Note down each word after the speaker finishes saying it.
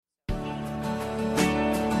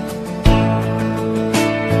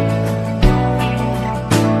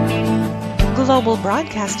Global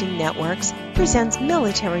Broadcasting Networks presents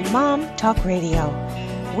Military Mom Talk Radio.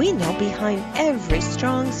 We know behind every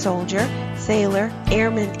strong soldier, sailor,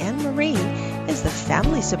 airman, and Marine is the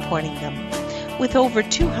family supporting them. With over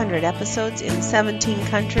 200 episodes in 17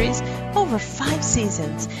 countries, over 5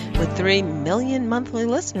 seasons, with 3 million monthly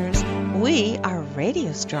listeners, we are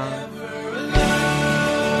radio strong.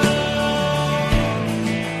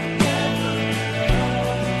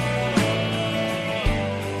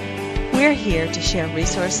 We're here to share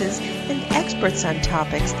resources and experts on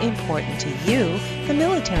topics important to you, the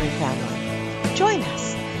military family. Join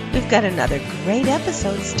us. We've got another great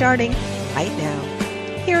episode starting right now.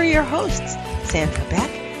 Here are your hosts, Sandra,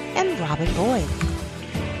 Beck, and Robin Boyd.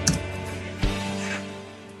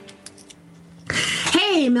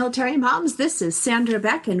 Hey, military moms, this is Sandra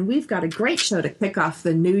Beck, and we've got a great show to kick off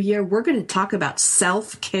the new year. We're going to talk about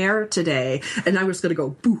self-care today, and I was going to go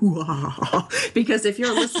boo-ah, because if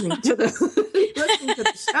you're listening to the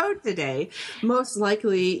show today, most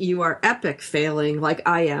likely you are epic failing like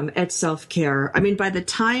I am at self-care. I mean, by the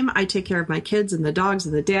time I take care of my kids and the dogs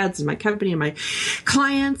and the dads and my company and my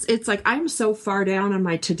clients, it's like I'm so far down on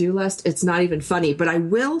my to-do list, it's not even funny. But I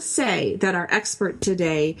will say that our expert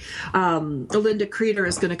today, Linda Kreter,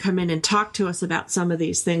 is going to come in and talk to us about some of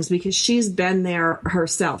these things because she's been there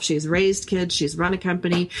herself. She's raised kids. She's run a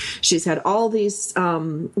company. She's had all these,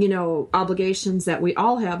 obligations that we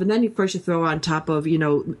all have. And then, of course, you throw on top of,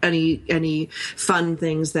 any fun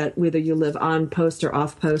things that whether you live on post or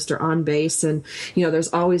off post or on base. And,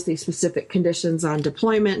 there's always these specific conditions on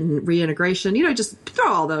deployment and reintegration. Just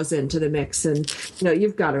throw all those into the mix. And,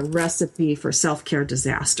 you've got a recipe for self-care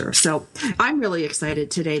disaster. So I'm really excited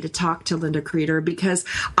today to talk to Linda Kreter because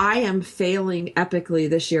I am failing epically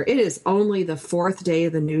this year. It is only the 4th day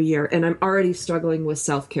of the new year, and I'm already struggling with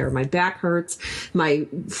self-care. My back hurts. My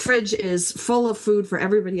fridge is full of food for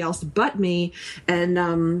everybody else but me. And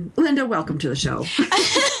Linda, welcome to the show.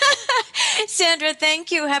 Sandra,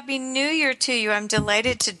 thank you. Happy New Year to you. I'm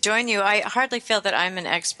delighted to join you. I hardly feel that I'm an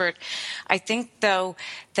expert. I think, though,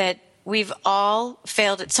 that we've all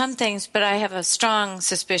failed at some things, but I have a strong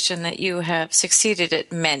suspicion that you have succeeded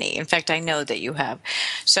at many. In fact, I know that you have.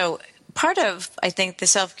 So part of, I think, the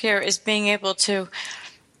self-care is being able to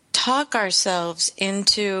talk ourselves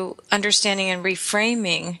into understanding and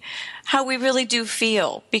reframing how we really do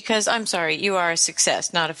feel. Because I'm sorry, you are a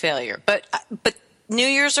success, not a failure. But New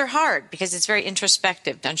Year's are hard because it's very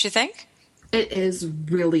introspective, don't you think? It is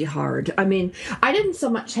really hard. I mean, I didn't so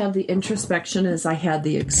much have the introspection as I had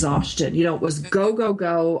the exhaustion. It was go, go,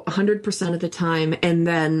 go 100% of the time. And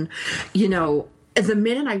then, the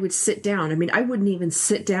minute I would sit down, I wouldn't even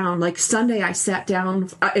sit down. Like Sunday, I sat down.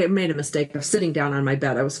 I made a mistake of sitting down on my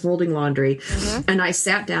bed. I was folding laundry, and I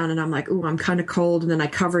sat down, and I'm like, "Ooh, I'm kind of cold." And then I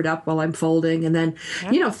covered up while I'm folding. And then,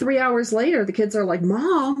 3 hours later, the kids are like,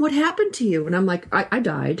 "Mom, what happened to you?" And I'm like, I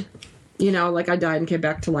died. I died and came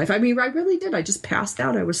back to life. I really did. I just passed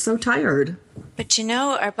out. I was so tired. But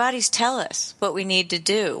our bodies tell us what we need to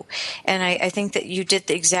do. And I think that you did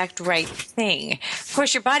the exact right thing. Of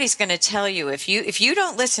course, your body's going to tell you. If you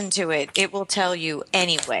don't listen to it, it will tell you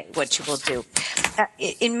anyway what you will do.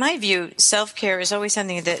 In my view, self-care is always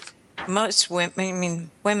something that most women,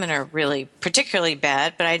 women are really particularly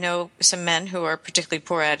bad, but I know some men who are particularly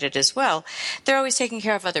poor at it as well. They're always taking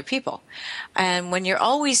care of other people. And when you're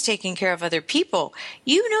always taking care of other people,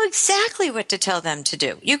 you know exactly what to tell them to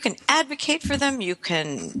do. You can advocate for them, you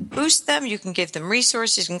can boost them, you can give them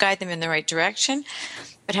resources, you can guide them in the right direction.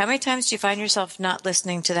 But how many times do you find yourself not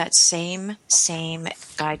listening to that same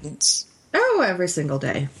guidance? Oh, every single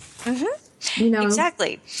day. Mm-hmm.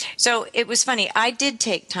 Exactly. So it was funny. I did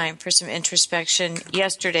take time for some introspection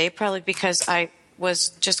yesterday, probably because I was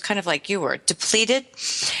just kind of like you were, depleted,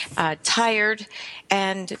 tired,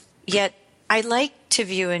 and yet I like to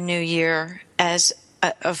view a new year as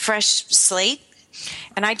a fresh slate,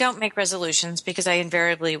 and I don't make resolutions because I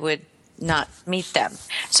invariably would not meet them.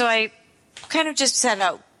 So I kind of just set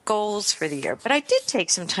out goals for the year, but I did take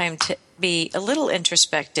some time to be a little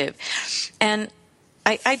introspective, and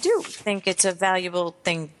I do think it's a valuable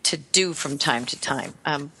thing to do from time to time.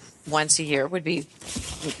 Once a year would be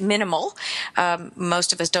minimal.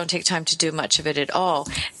 Most of us don't take time to do much of it at all.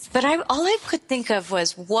 But all I could think of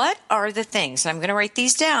was, what are the things, and I'm going to write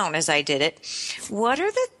these down as I did it, what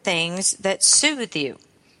are the things that soothe you?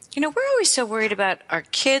 We're always so worried about our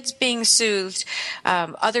kids being soothed,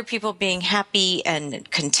 other people being happy and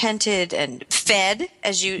contented and fed,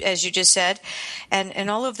 as you just said, and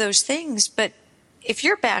all of those things. But if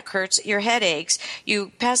your back hurts, your head aches,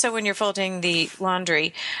 you pass out when you're folding the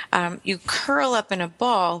laundry, you curl up in a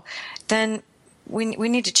ball, then we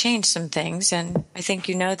need to change some things, and I think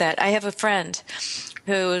you know that. I have a friend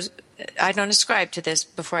who, I don't ascribe to this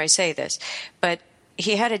before I say this, but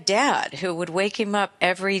he had a dad who would wake him up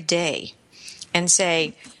every day and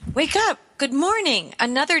say, "Wake up, good morning,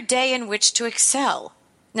 another day in which to excel."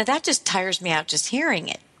 Now that just tires me out just hearing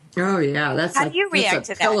it. Oh yeah, how do you react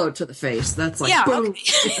to that? Pillow to the face. That's like, yeah, boom,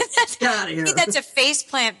 okay. Get out of here. That's a face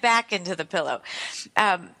plant back into the pillow.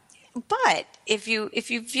 But if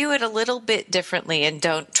you view it a little bit differently and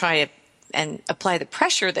don't try to and apply the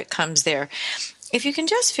pressure that comes there, if you can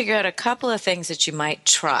just figure out a couple of things that you might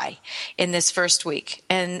try in this first week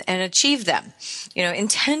and achieve them,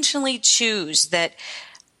 intentionally choose that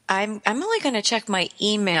I'm only going to check my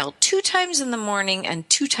email 2 times in the morning and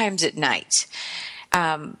 2 times at night.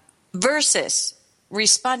 Versus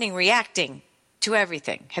reacting to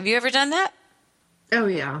everything. Have you ever done that? Oh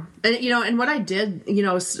yeah. And and what I did,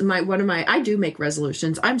 I do make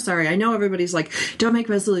resolutions. I'm sorry. I know everybody's like, don't make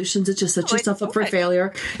resolutions. It just sets yourself up for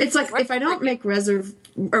failure. It's like, if I don't make if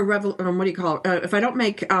I don't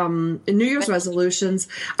make New Year's resolutions,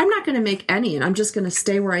 I'm not going to make any, and I'm just going to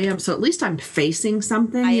stay where I am. So at least I'm facing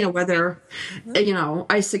something, whether,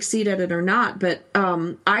 I succeed at it or not. But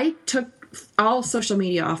I took all social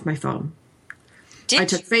media off my phone. I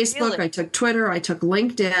took Facebook, I took Twitter, I took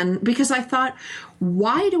LinkedIn, because I thought,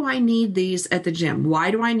 why do I need these at the gym?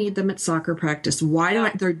 Why do I need them at soccer practice?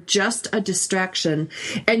 They're just a distraction.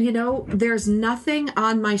 And there's nothing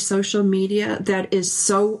on my social media that is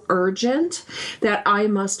so urgent that I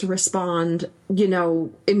must respond,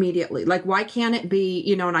 immediately. Like, why can't it be,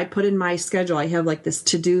 and I put in my schedule, I have like this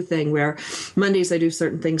to-do thing where Mondays I do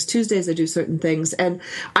certain things, Tuesdays I do certain things, and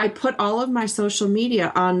I put all of my social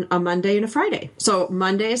media on a Monday and a Friday. So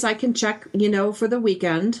Mondays I can check, for the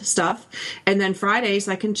weekend stuff, and then Fridays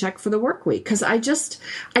I can check for the work week, because I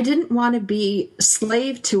didn't want to be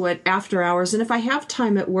slave to it after hours. And if I have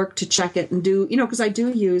time at work to check it and do, because I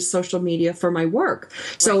do use social media for my work.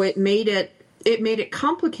 So it made it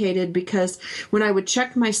complicated, because when I would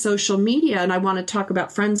check my social media and I want to talk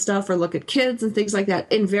about friend stuff or look at kids and things like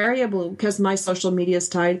that, invariably, because my social media is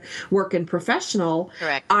tied work and professional,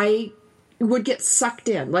 correct, I would get sucked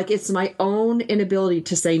in. Like, it's my own inability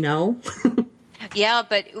to say no. Yeah,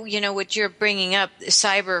 but what you're bringing up,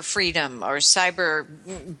 cyber freedom or cyber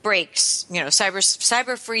breaks,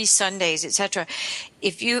 cyber free Sundays, etc.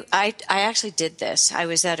 I actually did this. I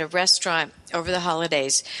was at a restaurant over the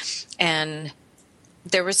holidays, and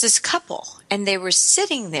there was this couple, and they were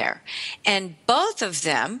sitting there, and both of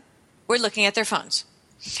them were looking at their phones.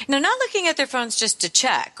 Now, not looking at their phones just to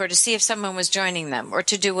check or to see if someone was joining them or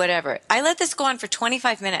to do whatever. I let this go on for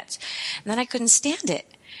 25 minutes, and then I couldn't stand it,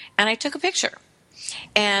 and I took a picture.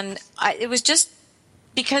 And it was just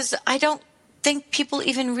because I don't think people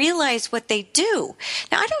even realize what they do.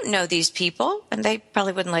 Now, I don't know these people, and they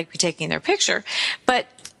probably wouldn't like me taking their picture, but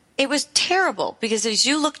it was terrible, because as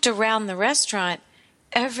you looked around the restaurant,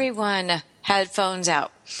 everyone had phones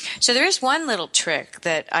out. So there is one little trick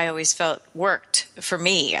that I always felt worked for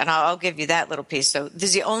me, and I'll give you that little piece. So this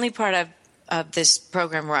is the only part of this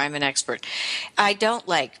program where I'm an expert. I don't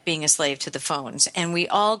like being a slave to the phones, and we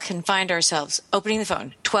all can find ourselves opening the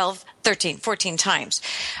phone 12, 13, 14 times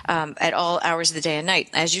at all hours of the day and night.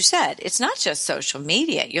 As you said, it's not just social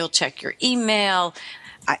media. You'll check your email.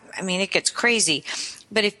 I mean, it gets crazy.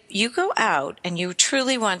 But if you go out and you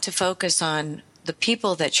truly want to focus on the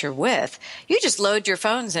people that you're with, you just load your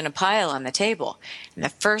phones in a pile on the table, and the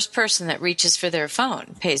first person that reaches for their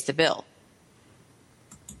phone pays the bill.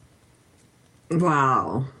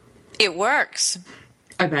 Wow. It works.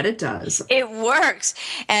 I bet it does. It works.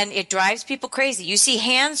 And it drives people crazy. You see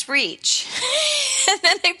hands reach and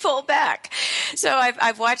then they pull back. So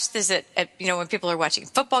I've watched this at when people are watching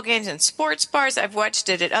football games and sports bars. I've watched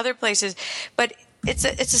it at other places. But it's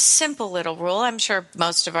a simple little rule. I'm sure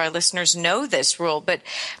most of our listeners know this rule, but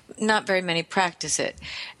not very many practice it.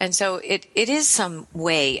 And so it is some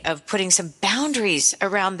way of putting some boundaries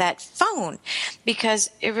around that phone,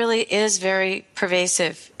 because it really is very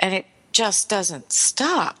pervasive and it just doesn't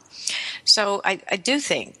stop. So I do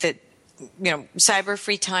think that, cyber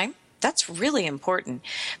free time, that's really important.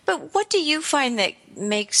 But what do you find that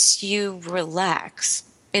makes you relax?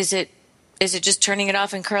 Is it just turning it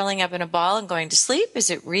off and curling up in a ball and going to sleep? Is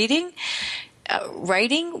it reading,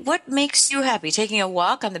 writing? What makes you happy? Taking a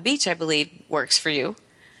walk on the beach, I believe, works for you.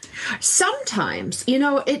 Sometimes,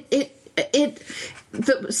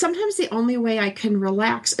 sometimes the only way I can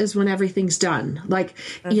relax is when everything's done. Like,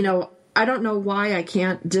 I don't know why I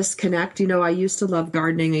can't disconnect. I used to love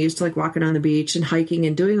gardening. I used to like walking on the beach and hiking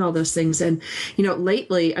and doing all those things. And,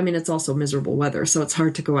 lately, I mean, it's also miserable weather, so it's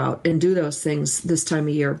hard to go out and do those things this time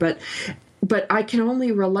of year. But but I can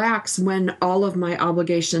only relax when all of my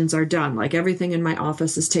obligations are done. Like everything in my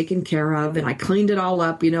office is taken care of and I cleaned it all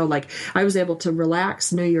up, like I was able to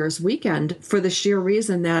relax New Year's weekend for the sheer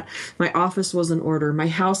reason that my office was in order, my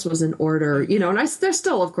house was in order, and there's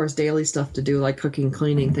still, of course, daily stuff to do like cooking,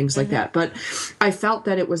 cleaning, things like that. But I felt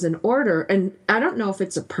that it was in order, and I don't know if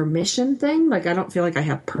it's a permission thing. Like I don't feel like I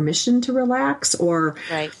have permission to relax, or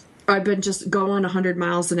right. I've been just going 100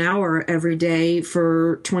 miles an hour every day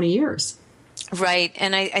for 20 years. Right.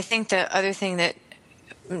 And I think the other thing that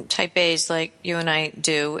type A's like you and I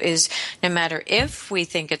do is no matter if we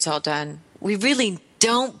think it's all done, we really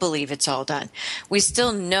don't believe it's all done. We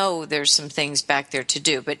still know there's some things back there to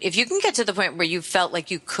do. But if you can get to the point where you felt like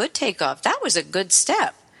you could take off, that was a good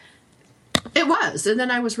step. It was. And then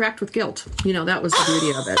I was racked with guilt. That was the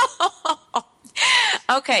beauty of it.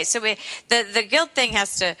 Okay. So the guilt thing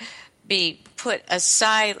has to be put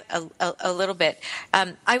aside a little bit.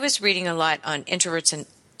 I was reading a lot on introverts and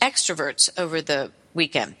extroverts over the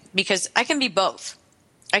weekend because I can be both.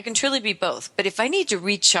 I can truly be both. But if I need to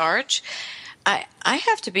recharge, I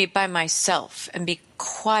have to be by myself and be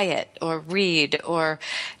quiet or read or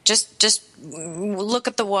just look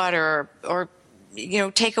at the water or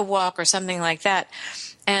take a walk or something like that.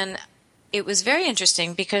 And it was very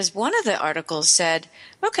interesting because one of the articles said,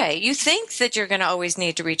 okay, you think that you're going to always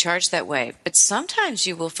need to recharge that way, but sometimes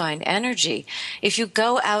you will find energy if you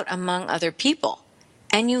go out among other people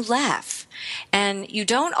and you laugh. And you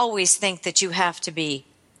don't always think that you have to be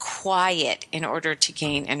quiet in order to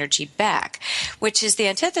gain energy back, which is the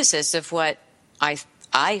antithesis of what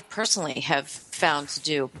I personally have found to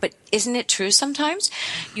do. But isn't it true sometimes?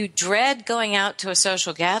 You dread going out to a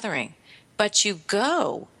social gathering, but you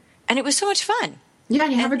go. And it was so much fun. Yeah,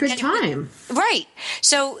 you have a good time. Right.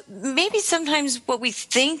 So maybe sometimes what we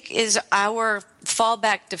think is our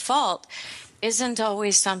fallback default isn't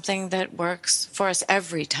always something that works for us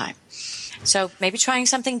every time. So maybe trying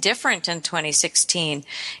something different in 2016,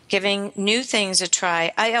 giving new things a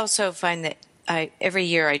try. I also find that every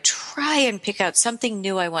year I try and pick out something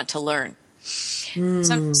new I want to learn.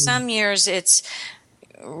 Some years it's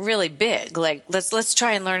really big, like let's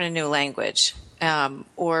try and learn a new language,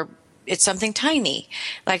 or it's something tiny.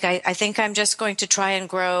 Like I think I'm just going to try and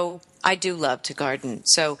grow. I do love to garden,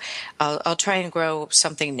 so I'll try and grow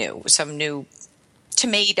something new, some new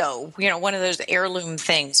tomato, one of those heirloom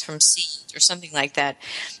things from seed or something like that.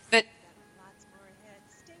 But lots more ahead.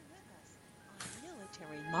 Stay with us on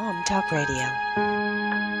Military Mom Talk Radio.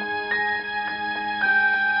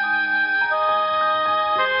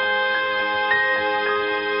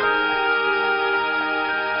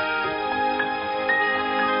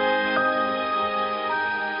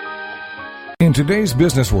 In today's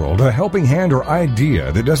business world, a helping hand or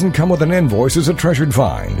idea that doesn't come with an invoice is a treasured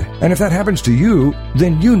find. And if that happens to you,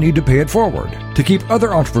 then you need to pay it forward to keep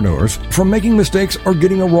other entrepreneurs from making mistakes or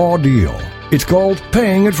getting a raw deal. It's called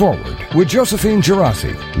Paying It Forward with Josephine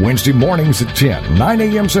Girassi, Wednesday mornings at 10, 9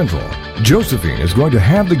 a.m. Central. Josephine is going to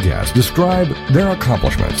have the guests describe their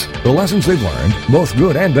accomplishments, the lessons they've learned, both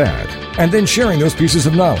good and bad, and then sharing those pieces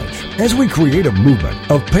of knowledge as we create a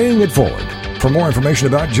movement of paying it forward. For more information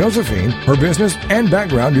about Josephine, her business, and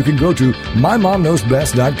background, you can go to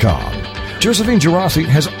mymomknowsbest.com. Josephine Girassi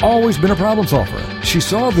has always been a problem solver. She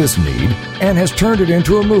saw this need and has turned it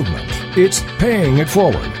into a movement. It's Paying It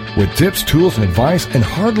Forward, with tips, tools, and advice and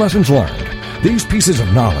hard lessons learned. These pieces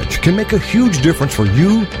of knowledge can make a huge difference for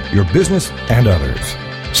you, your business, and others.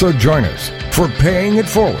 So join us for Paying It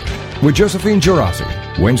Forward with Josephine Girassi,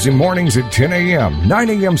 Wednesday mornings at 10 a.m., 9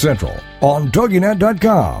 a.m. Central on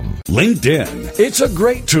TogiNet.com. LinkedIn. It's a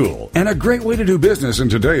great tool and a great way to do business in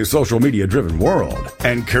today's social media-driven world.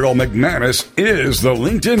 And Carol McManus is the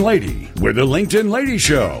LinkedIn Lady with the LinkedIn Lady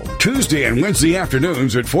Show, Tuesday and Wednesday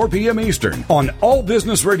afternoons at 4 p.m. Eastern on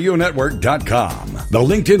allbusinessradionetwork.com. The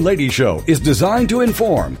LinkedIn Lady Show is designed to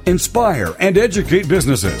inform, inspire, and educate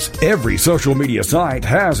businesses. Every social media site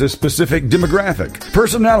has a specific demographic,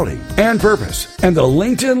 personality, and purpose. And the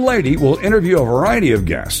LinkedIn Lady will interview a variety of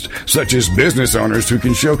guests, such as business owners who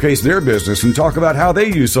can showcase their business and talk about how they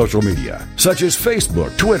use social media, such as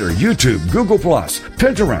Facebook, Twitter, YouTube, Google+,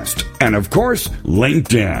 Pinterest, and of course,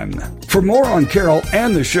 LinkedIn. For more on Carol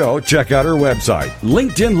and the show, check out her website,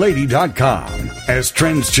 LinkedInLady.com. As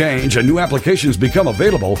trends change and new applications become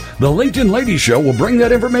available, the LinkedIn Lady Show will bring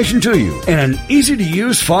that information to you in an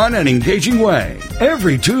easy-to-use, fun, and engaging way.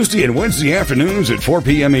 Every Tuesday and Wednesday afternoons at 4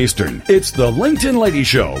 p.m. Eastern, it's the LinkedIn Lady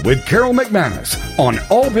Show with Carol McManus on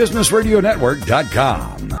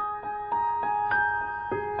allbusinessradionetwork.com.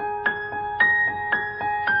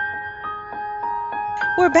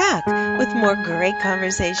 We're back with more great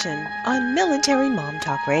conversation on Military Mom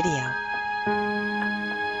Talk Radio.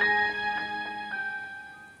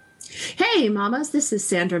 Hey, mamas, this is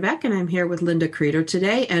Sandra Beck, and I'm here with Linda Kreter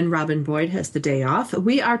today, and Robin Boyd has the day off.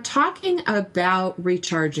 We are talking about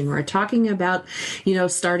recharging. We're talking about,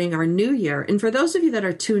 starting our new year. And for those of you that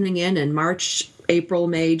are tuning in March, April,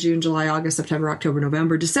 May, June, July, August, September, October,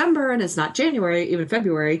 November, December, and it's not January, even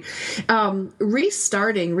February,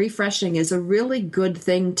 refreshing is a really good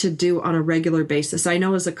thing to do on a regular basis. I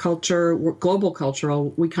know as a culture, global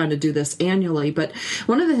cultural, we kind of do this annually, but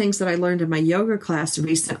one of the things that I learned in my yoga class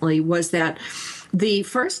recently was that the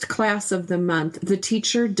first class of the month, the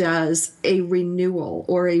teacher does a renewal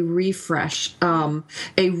or a refresh, a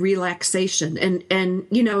relaxation. And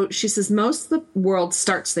she says most of the world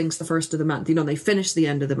starts things the first of the month. They finish the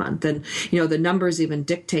end of the month. And, the numbers even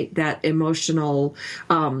dictate that emotional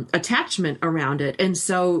attachment around it. And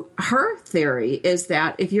so her theory is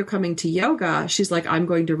that if you're coming to yoga, she's like, I'm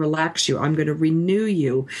going to relax you. I'm going to renew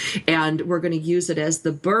you. And we're going to use it as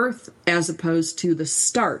the birth as opposed to the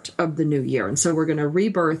start of the new year. And so we're going to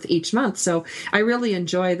rebirth each month. So I really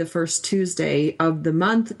enjoy the first Tuesday of the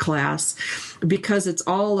month class because it's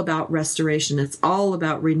all about restoration. It's all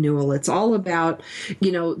about renewal. It's all about,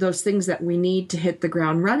 those things that we need to hit the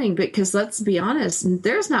ground running. Because let's be honest,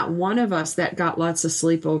 there's not one of us that got lots of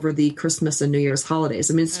sleep over the Christmas and New Year's holidays.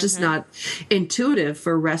 I mean, it's just not intuitive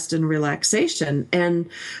for rest and relaxation. And,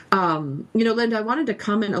 Linda, I wanted to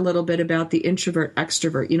comment a little bit about the introvert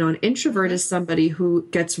extrovert. An introvert is somebody who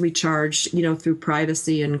gets recharged, through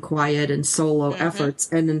privacy and quiet and solo efforts.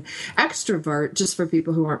 And an extrovert, just for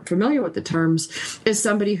people who aren't familiar with the terms, is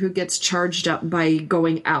somebody who gets charged up by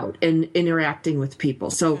going out and interacting with people.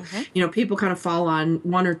 So, people kind of fall on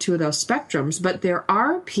one or two of those spectrums, but there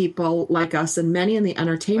are people like us, and many in the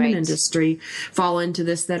entertainment industry fall into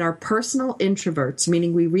this, that are personal introverts,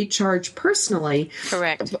 meaning we recharge personally.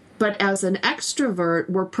 Correct. But as an extrovert,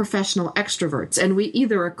 we're professional extroverts, and we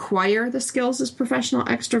either acquire the skills as professional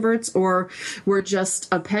extroverts or we're just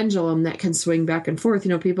a pendulum that can swing back and forth.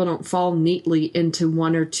 People don't fall neatly into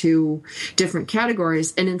one or two different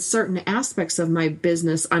categories. And in certain aspects of my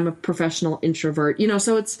business, I'm a professional introvert,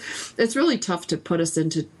 so it's really tough to put us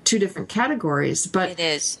into two different categories. But it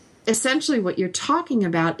is. Essentially what you're talking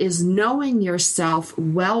about is knowing yourself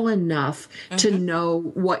well enough to know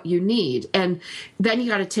what you need. And then you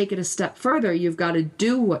got to take it a step further. You've got to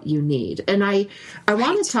do what you need. And I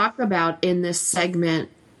want to talk about in this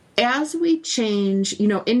segment, as we change,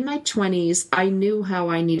 in my 20s, I knew how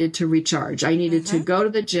I needed to recharge. I needed to go to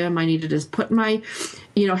the gym. I needed to put my,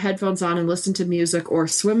 headphones on and listen to music, or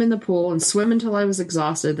swim in the pool and swim until I was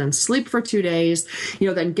exhausted, then sleep for 2 days,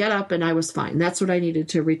 then get up and I was fine. That's what I needed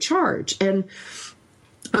to recharge. And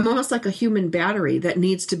I'm almost like a human battery that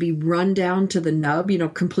needs to be run down to the nub,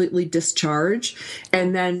 completely discharge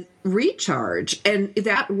and then recharge. And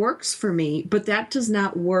that works for me, but that does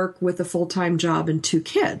not work with a full-time job and 2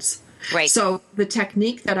 kids. Right. So the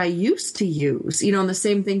technique that I used to use, and the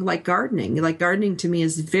same thing like gardening to me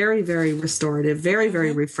is very, very restorative, very,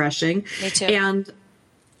 very refreshing. Me too. And,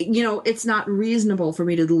 it's not reasonable for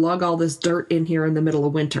me to lug all this dirt in here in the middle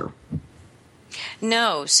of winter.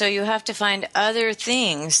 No, so you have to find other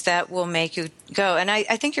things that will make you go. And I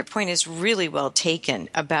think your point is really well taken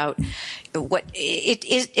about what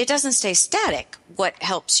it doesn't stay static. What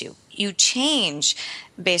helps you? You change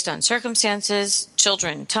based on circumstances,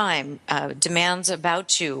 children, time, demands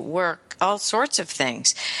about you, work, all sorts of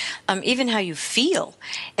things, even how you feel.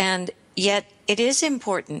 And yet it is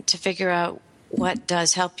important to figure out what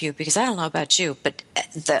does help you, because I don't know about you, but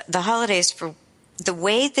the holidays, for the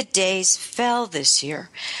way the days fell this year,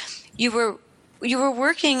 you were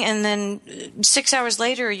working, and then 6 hours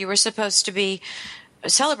later you were supposed to be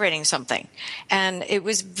celebrating something, and it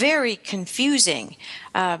was very confusing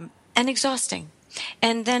and exhausting,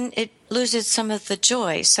 and then it loses some of the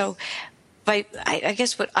joy. So I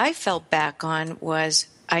guess what I fell back on was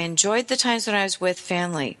I enjoyed the times when I was with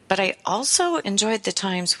family, but I also enjoyed the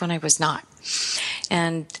times when I was not.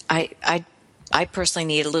 And I personally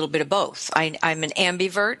need a little bit of both. I'm an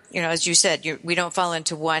ambivert, as you said, we don't fall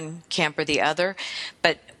into one camp or the other,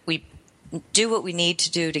 but we do what we need to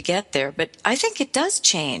do to get there. But I think it does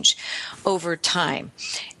change over time.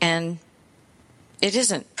 And it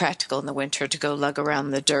isn't practical in the winter to go lug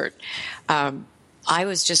around the dirt. I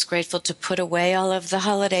was just grateful to put away all of the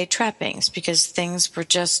holiday trappings because things were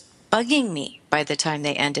just bugging me by the time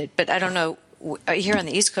they ended. But I don't know, here on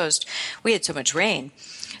the East Coast, we had so much rain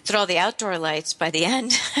that all the outdoor lights, by the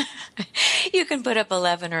end, you can put up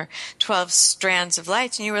 11 or 12 strands of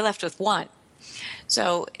lights and you were left with one.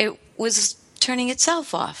 So it was turning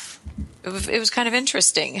itself off. It was kind of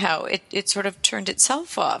interesting how it sort of turned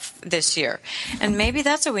itself off this year. And maybe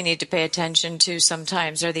that's what we need to pay attention to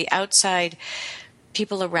sometimes, are the outside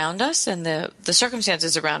people around us and the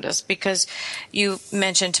circumstances around us, because you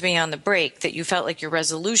mentioned to me on the break that you felt like your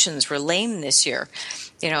resolutions were lame this year.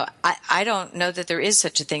 I don't know that there is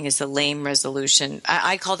such a thing as a lame resolution.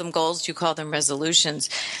 I call them goals, you call them resolutions.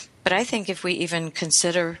 But I think if we even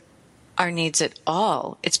consider our needs at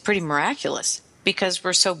all, it's pretty miraculous, because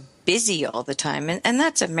we're so busy all the time. And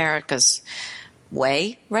that's America's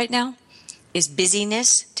way right now. Is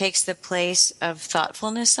busyness takes the place of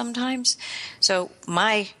thoughtfulness sometimes. So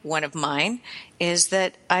one of mine is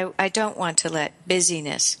that I don't want to let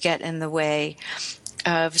busyness get in the way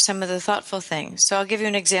of some of the thoughtful things. So I'll give you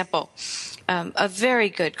an example. A very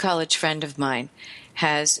good college friend of mine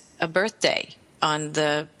has a birthday on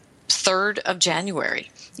the 3rd of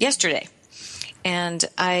January, yesterday. And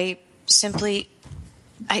I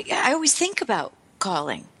always think about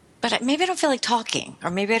calling. But maybe I don't feel like talking,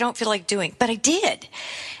 or maybe I don't feel like doing, but I did.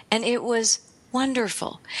 And it was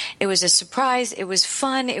wonderful. It was a surprise. It was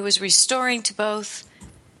fun. It was restoring to both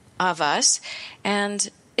of us. And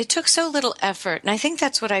it took so little effort. And I think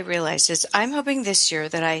that's what I realized is I'm hoping this year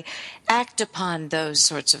that I act upon those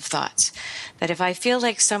sorts of thoughts. That if I feel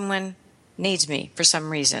like someone needs me for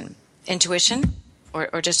some reason, intuition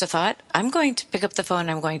or just a thought, I'm going to pick up the phone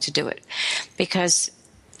and I'm going to do it, because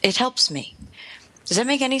it helps me. Does that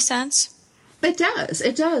make any sense? It does.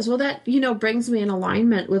 It does. Well, that, brings me in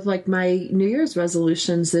alignment with like my New Year's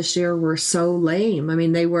resolutions this year were so lame. I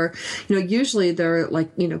mean, they were, usually they're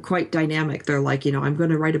like, quite dynamic. They're like, I'm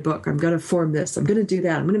going to write a book. I'm going to form this. I'm going to do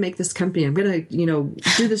that. I'm going to make this company. I'm going to,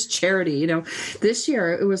 do this charity. This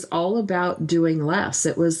year it was all about doing less.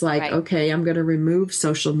 It was like, right. Okay, I'm going to remove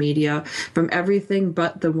social media from everything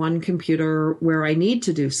but the one computer where I need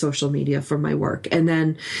to do social media for my work. And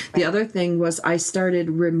then the other thing was I started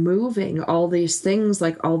removing all these things,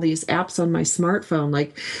 like all these apps on my smartphone,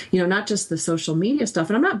 like, not just the social media stuff.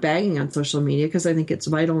 And I'm not bagging on social media because I think it's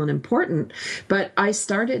vital and important, but I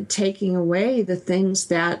started taking away the things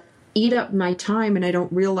that eat up my time, and I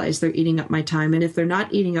don't realize they're eating up my time. And if they're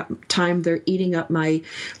not eating up time, they're eating up my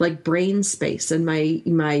like brain space and my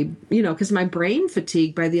because my brain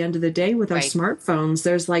fatigue by the end of the day with our smartphones,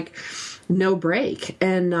 there's like no break.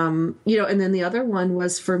 And, and then the other one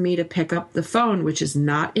was for me to pick up the phone, which is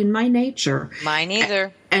not in my nature. Mine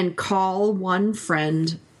either. And call one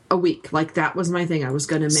friend a week. Like that was my thing. I was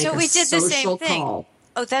going to make a social call.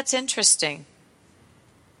 Oh, that's interesting.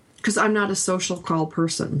 Because I'm not a social call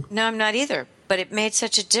person. No, I'm not either. But it made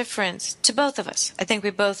such a difference to both of us. I think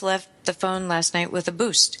we both left the phone last night with a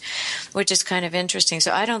boost, which is kind of interesting.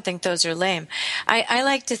 So I don't think those are lame. I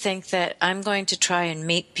like to think that I'm going to try and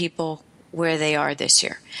meet people where they are this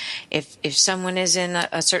year. If someone is in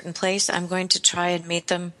a certain place, I'm going to try and meet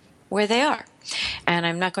them where they are. And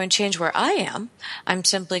I'm not going to change where I am. I'm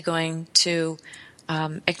simply going to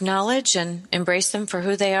acknowledge and embrace them for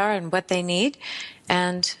who they are and what they need,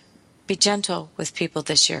 and be gentle with people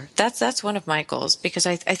this year. That's one of my goals, because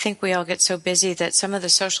I think we all get so busy that some of the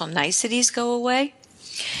social niceties go away,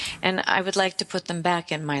 and I would like to put them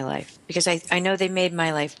back in my life, because I know they made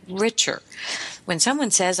my life richer. When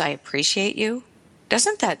someone says, I appreciate you,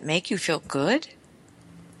 doesn't that make you feel good?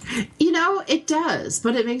 It does,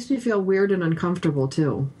 but it makes me feel weird and uncomfortable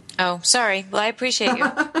too. Oh, sorry. Well, I appreciate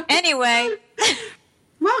you. Anyway.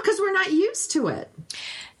 Well, because we're not used to it.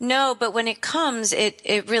 No, but when it comes,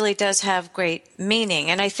 it really does have great meaning.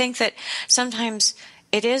 And I think that sometimes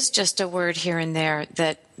it is just a word here and there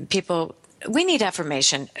that we need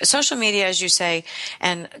affirmation. Social media, as you say,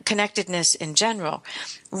 and connectedness in general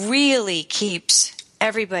really keeps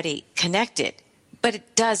everybody connected. But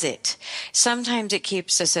it does it. Sometimes it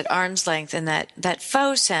keeps us at arm's length in that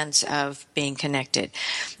faux sense of being connected.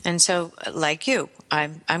 And so, like you,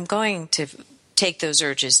 I'm going to take those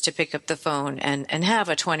urges to pick up the phone and have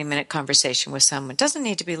a 20-minute conversation with someone. It doesn't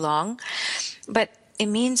need to be long, but it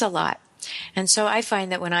means a lot. And so I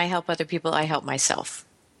find that when I help other people, I help myself.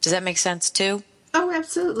 Does that make sense too? Oh,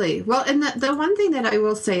 absolutely. Well, and the one thing that I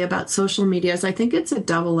will say about social media is I think it's a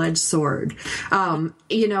double-edged sword. And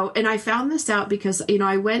I found this out because,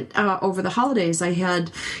 I went over the holidays. I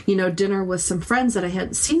had, dinner with some friends that I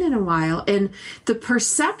hadn't seen in a while. And the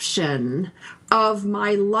perception of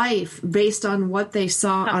my life based on what they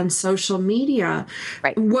saw on social media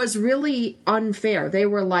was really unfair. They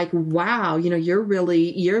were like, wow, you're really.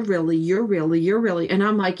 And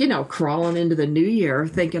I'm like, crawling into the new year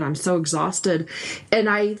thinking I'm so exhausted. And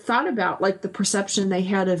I thought about like the perception they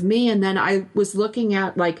had of me. And then I was looking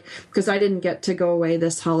at because I didn't get to go away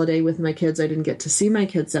this holiday with my kids. I didn't get to see my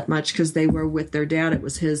kids that much because they were with their dad. It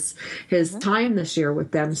was his time this year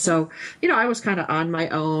with them. So, I was kind of on my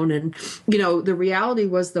own and, the reality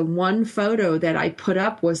was the one photo that I put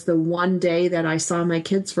up was the one day that I saw my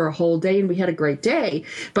kids for a whole day, and we had a great day.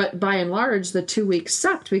 But by and large, the 2 weeks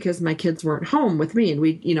sucked because my kids weren't home with me.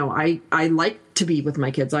 And I like to be with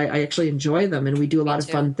my kids. I actually enjoy them, and we do a lot of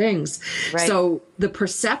fun things. Right. So the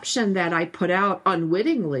perception that I put out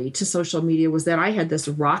unwittingly to social media was that I had this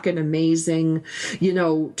rockin' amazing,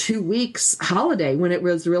 2 weeks holiday when it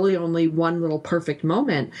was really only one little perfect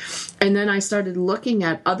moment. And then I started looking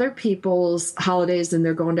at other people's holidays, and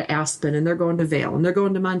they're going to Aspen, and they're going to Vail, and they're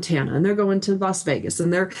going to Montana, and they're going to Las Vegas,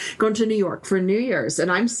 and they're going to New York for New Year's.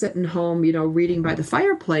 And I'm sitting home, reading by the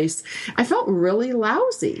fireplace. I felt really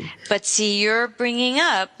lousy. But see, you're bringing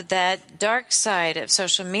up that dark side of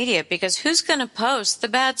social media, because who's going to post the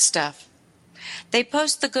bad stuff? They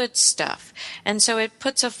post the good stuff. And so it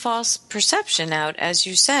puts a false perception out, as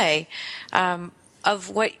you say, of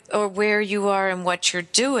what or where you are and what you're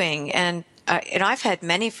doing. And I've had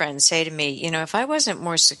many friends say to me, if I wasn't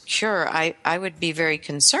more secure, I would be very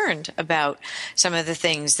concerned about some of the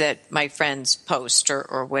things that my friends post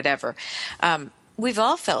or whatever. We've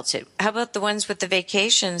all felt it. How about the ones with the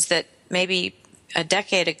vacations that maybe a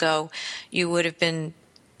decade ago you would have been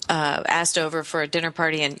asked over for a dinner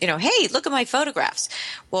party and, hey, look at my photographs.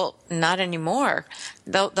 Well, not anymore.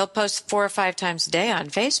 They'll post 4 or 5 times a day on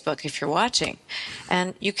Facebook if you're watching.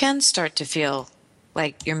 And you can start to feel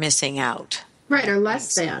like you're missing out. Right, or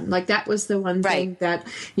less than. Like, that was the one thing that,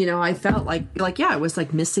 I felt like, it was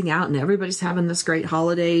like missing out, and everybody's having this great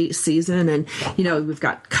holiday season, and, we've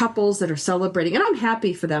got couples that are celebrating, and I'm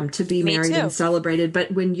happy for them to be married and celebrated,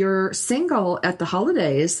 but when you're single at the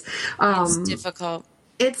holidays, it's difficult.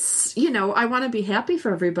 It's, I want to be happy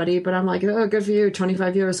for everybody, but I'm like, oh, good for you,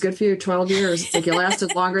 25 years, good for you, 12 years. It's like you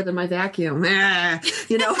lasted longer than my vacuum. Try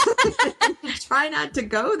not to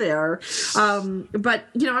go there. But,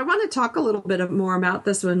 I want to talk a little bit more about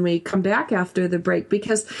this when we come back after the break,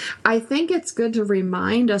 because I think it's good to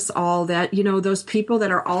remind us all that, those people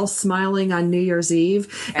that are all smiling on New Year's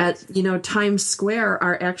Eve at, Times Square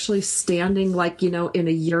are actually standing like, in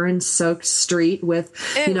a urine-soaked street with,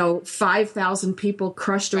 5,000 people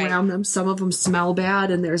crushed around them. Some of them smell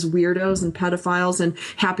bad, and there's weirdos and pedophiles and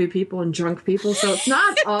happy people and drunk people. So it's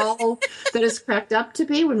not all that is cracked up to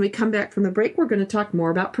be. When we come back from the break, we're going to talk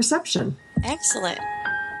more about perception. Excellent.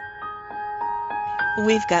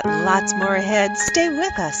 We've got lots more ahead. Stay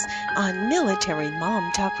with us on Military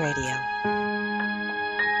Mom Talk Radio.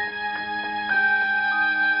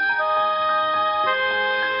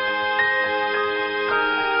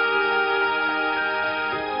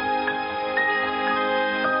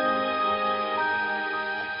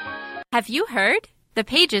 Have you heard? The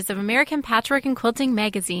pages of American Patchwork and Quilting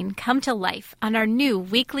magazine come to life on our new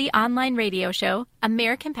weekly online radio show,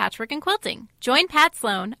 American Patchwork and Quilting. Join Pat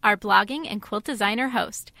Sloan, our blogging and quilt designer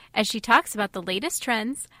host, as she talks about the latest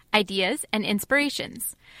trends, ideas, and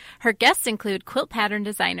inspirations. Her guests include quilt pattern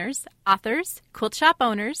designers, authors, quilt shop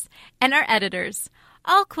owners, and our editors,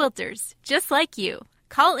 all quilters, just like you.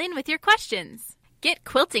 Call in with your questions. Get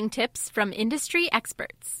quilting tips from industry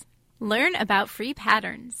experts. Learn about free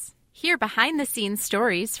patterns. Hear behind-the-scenes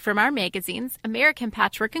stories from our magazines, American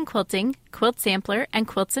Patchwork and Quilting, Quilt Sampler, and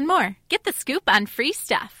Quilts and More. Get the scoop on free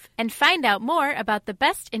stuff and find out more about the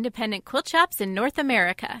best independent quilt shops in North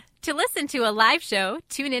America. To listen to a live show,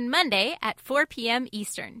 tune in Monday at 4 p.m.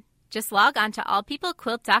 Eastern. Just log on to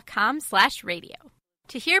allpeoplequilt.com/radio.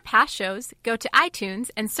 To hear past shows, go to iTunes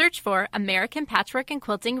and search for American Patchwork and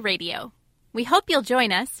Quilting Radio. We hope you'll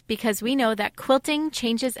join us because we know that quilting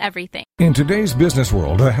changes everything. In today's business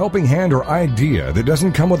world, a helping hand or idea that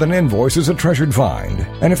doesn't come with an invoice is a treasured find.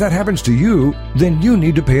 And if that happens to you, then you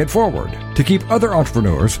need to pay it forward to keep other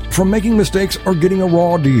entrepreneurs from making mistakes or getting a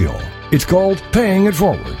raw deal. It's called Paying It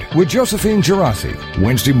Forward with Josephine Girassi,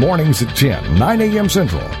 Wednesday mornings at 10, 9 a.m.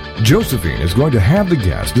 Central. Josephine is going to have the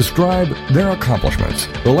guests describe their accomplishments,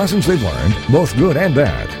 the lessons they've learned, both good and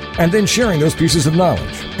bad, and then sharing those pieces of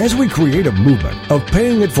knowledge as we create a movement of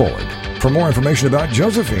paying it forward. For more information about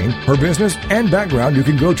Josephine, her business, and background, you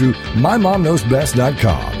can go to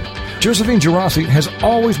mymomknowsbest.com. Josephine Girassi has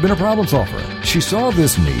always been a problem solver. She saw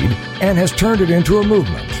this need and has turned it into a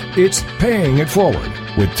movement. It's Paying It Forward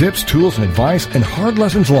with tips, tools, and advice and hard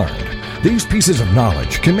lessons learned. These pieces of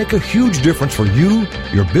knowledge can make a huge difference for you,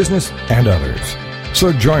 your business, and others.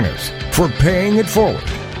 So join us for Paying It Forward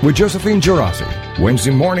with Josephine Girassi,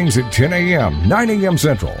 Wednesday mornings at 10 a.m., 9 a.m.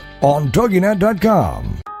 Central on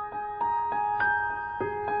TogiNet.com.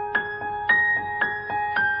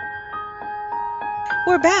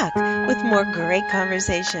 We're back with more great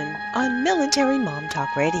conversation on Military Mom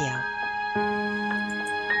Talk Radio.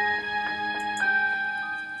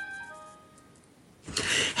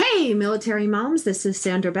 Hey, military moms, this is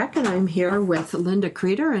Sandra Beck, and I'm here with Linda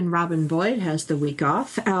Kreter, and Robin Boyd has the week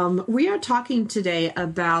off. We are talking today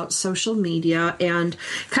about social media and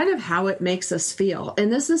kind of how it makes us feel. And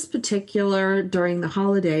this is particular during the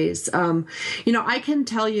holidays. I can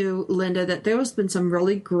tell you, Linda, that there has been some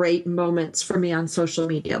really great moments for me on social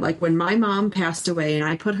media. Like when my mom passed away and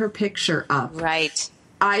I put her picture up. Right.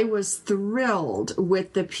 I was thrilled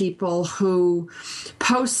with the people who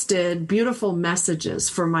posted beautiful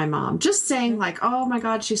messages for my mom, just saying like, oh my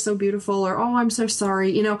God, she's so beautiful, or oh, I'm so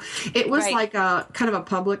sorry. It was like a kind of a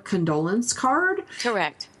public condolence card.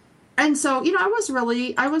 Correct. And so, I was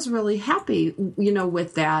really happy,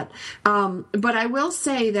 with that. But I will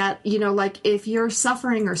say that, like if you're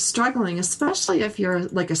suffering or struggling, especially if you're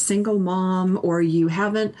like a single mom or you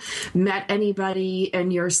haven't met anybody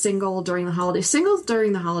and you're single during the holidays, singles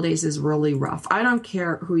during the holidays is really rough. I don't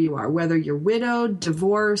care who you are, whether you're widowed,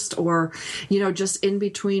 divorced, or, just in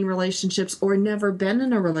between relationships or never been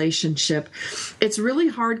in a relationship. It's really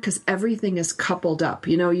hard because everything is coupled up.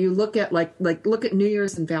 You look at look at New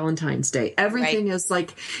Year's and Valentine's Day. Everything is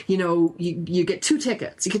like, you get 2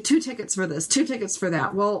 tickets. You get 2 tickets for this, 2 tickets for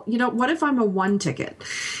that. Well, what if I'm a 1 ticket?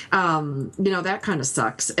 That kind of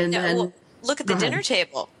sucks. And then look at the dinner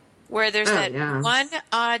table where there's one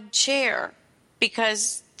odd chair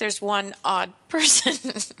because there's one odd person.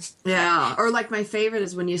 Yeah. Or like my favorite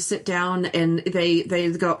is when you sit down and they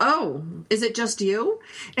go, oh, is it just you?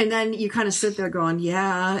 And then you kind of sit there going,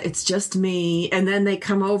 yeah, it's just me. And then they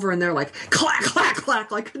come over and they're like, clack, clack,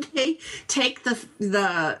 clack. Like, could they take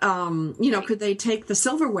could they take the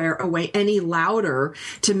silverware away any louder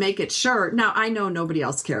to make it sure? Now, I know nobody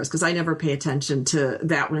else cares because I never pay attention to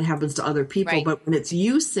that when it happens to other people. Right. But when it's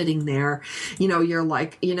you sitting there, you're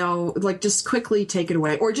like, like just quickly take it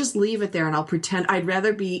away or just leave it there and I'll pretend. I'd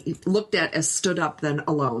rather be looked at as stood up than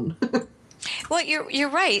alone. Well, you're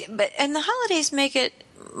right, and the holidays make it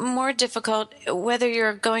more difficult whether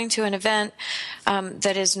you're going to an event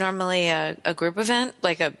that is normally a group event,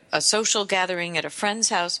 like a social gathering at a friend's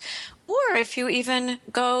house, or if you even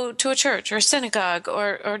go to a church or a synagogue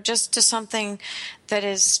or just to something that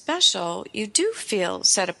is special, you do feel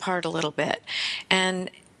set apart a little bit.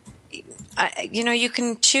 And, you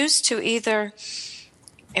can choose to either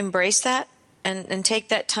embrace that and take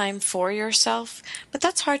that time for yourself, but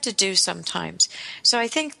that's hard to do sometimes. So I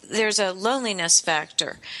think there's a loneliness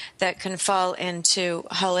factor that can fall into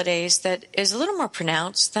holidays that is a little more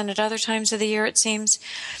pronounced than at other times of the year, it seems.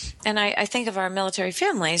 And I think of our military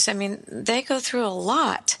families. I mean, they go through a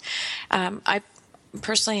lot. I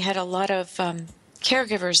personally had a lot of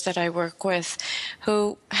caregivers that I work with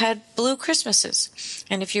who had blue Christmases.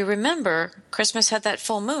 And if you remember, Christmas had that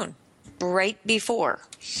full moon right before.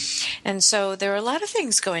 And so there were a lot of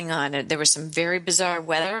things going on. There was some very bizarre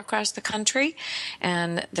weather across the country,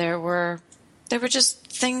 and there were just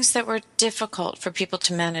things that were difficult for people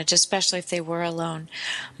to manage, especially if they were alone.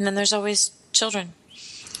 And then there's always children.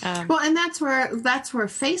 Well, and that's where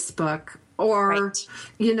Facebook or,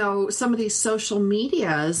 right. Some of these social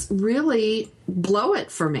medias really blow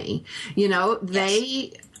it for me.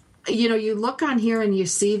 They... you look on here and you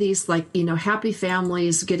see these happy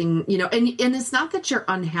families getting, and it's not that you're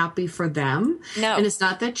unhappy for them. No. And it's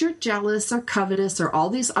not that you're jealous or covetous or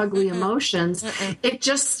all these ugly emotions. It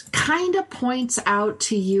just kind of points out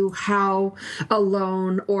to you how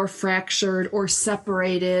alone or fractured or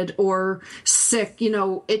separated or sick,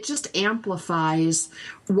 it just amplifies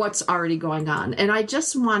what's already going on. And I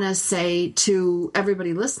just want to say to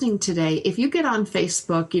everybody listening today, if you get on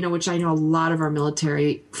Facebook, which I know a lot of our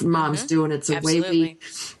military moms do, and it's a way we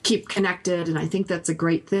keep connected, and I think that's a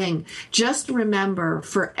great thing. Just remember,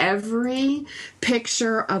 for every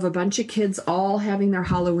picture of a bunch of kids all having their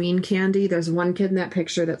Halloween candy, there's one kid in that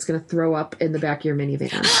picture that's going to throw up in the back of your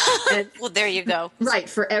minivan. And, well, there you go. Right.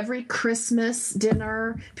 For every Christmas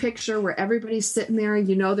dinner picture where everybody's sitting there,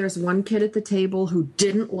 there's one kid at the table who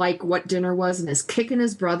didn't like what dinner was and is kicking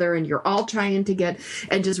his brother, and you're all trying to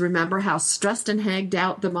and just remember how stressed and hagged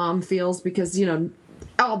out the mom feels because,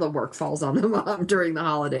 all the work falls on the mom during the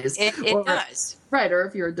holidays. It does. Right. Or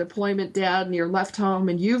if you're a deployment dad and you're left home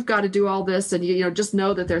and you've got to do all this, and just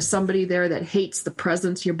know that there's somebody there that hates the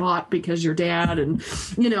presents you bought because you're dad, and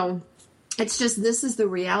it's just, this is the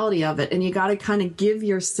reality of it. And you got to kind of give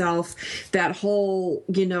yourself that whole,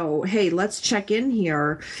 hey, let's check in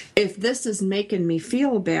here. If this is making me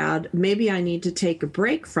feel bad, maybe I need to take a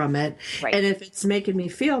break from it. Right. And if it's making me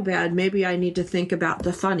feel bad, maybe I need to think about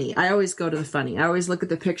the funny. I always go to the funny. I always look at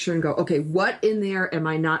the picture and go, okay, what in there am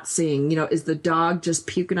I not seeing? Is the dog just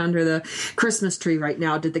puking under the Christmas tree right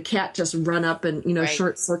now? Did the cat just run up and, right.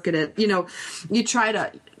 short circuit it? You try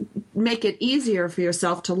to make it easier for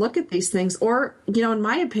yourself to look at these things, or, in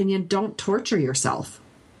my opinion, don't torture yourself.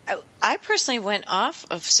 I personally went off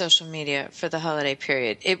of social media for the holiday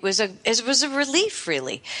period. It was a relief,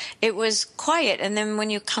 really. It was quiet, and then when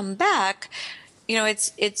you come back,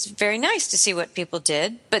 it's very nice to see what people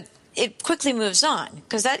did, but it quickly moves on,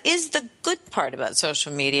 because that is the good part about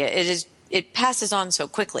social media. It passes on so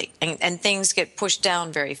quickly, and things get pushed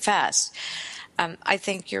down very fast. I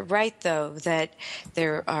think you're right, though, that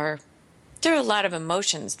there are a lot of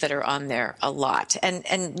emotions that are on there a lot.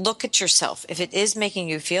 And look at yourself. If it is making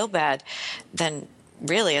you feel bad, then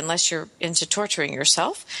really, unless you're into torturing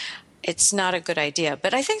yourself, it's not a good idea.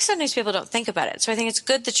 But I think sometimes people don't think about it. So I think it's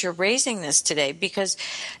good that you're raising this today, because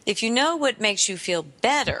if you know what makes you feel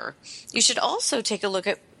better, you should also take a look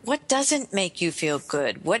at what doesn't make you feel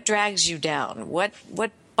good, what drags you down, what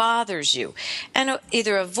bothers you, and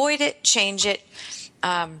either avoid it, change it,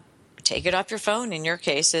 take it off your phone in your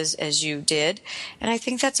case, as you did. And I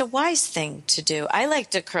think that's a wise thing to do. I like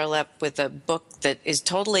to curl up with a book that is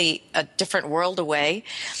totally a different world away,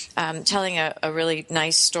 telling a really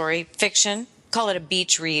nice story, fiction, call it a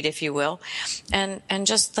beach read, if you will, and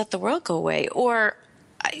just let the world go away. Or,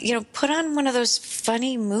 put on one of those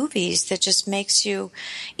funny movies that just makes you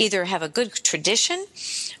either have a good tradition,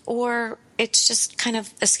 or it's just kind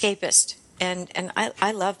of escapist. And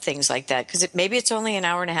I love things like that, because maybe it's only an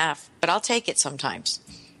hour and a half, but I'll take it sometimes.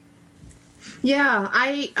 Yeah,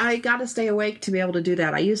 I got to stay awake to be able to do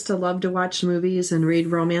that. I used to love to watch movies and read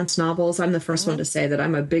romance novels. I'm the first one to say that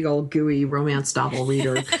I'm a big old gooey romance novel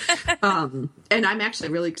reader. And I'm actually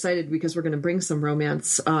really excited, because we're going to bring some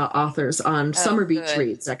romance authors on Summer Beach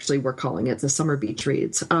Reads. Actually, we're calling it the Summer Beach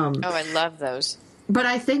Reads. I love those. But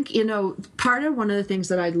I think, part of one of the things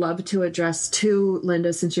that I'd love to address too,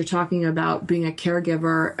 Linda, since you're talking about being a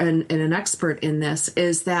caregiver and an expert in this,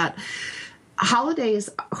 is that holidays,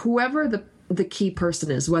 whoever the key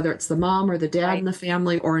person is, whether it's the mom or the dad in the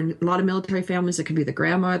family, or in a lot of military families, it could be the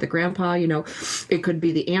grandma, the grandpa, it could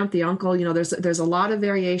be the aunt, the uncle, there's a lot of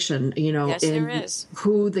variation, yes, in there is.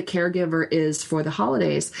 who the caregiver is for the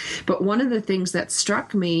holidays. But one of the things that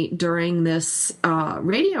struck me during this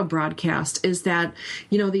radio broadcast is that,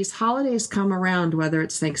 these holidays come around, whether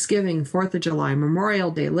it's Thanksgiving, 4th of July,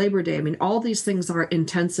 Memorial Day, Labor Day. I mean, all these things are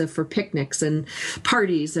intensive for picnics and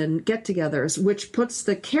parties and get-togethers, which puts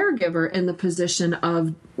the caregiver in the position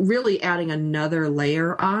of really adding another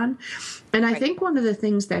layer on. And I think one of the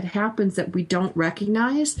things that happens that we don't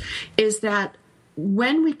recognize is that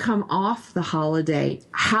when we come off the holiday,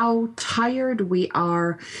 how tired we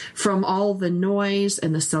are from all the noise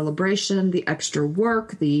and the celebration, the extra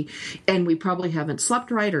work, and we probably haven't slept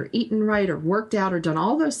right or eaten right or worked out or done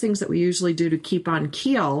all those things that we usually do to keep on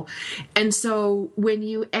keel. And so when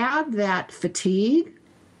you add that fatigue,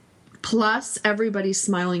 plus everybody's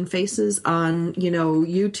smiling faces on,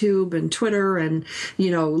 YouTube and Twitter and,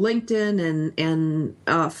 LinkedIn and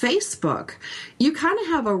Facebook, you kind of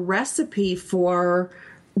have a recipe for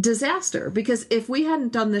disaster. Because if we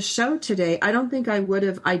hadn't done this show today, I don't think I would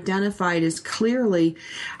have identified as clearly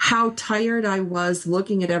how tired I was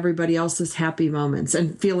looking at everybody else's happy moments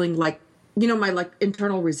and feeling like, my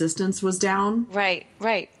internal resistance was down. Right.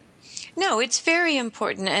 No, it's very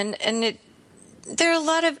important. And there are a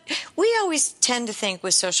lot of, we always tend to think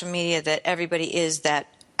with social media that everybody is that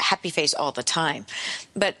happy face all the time,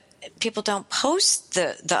 but people don't post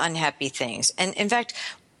the unhappy things. And in fact,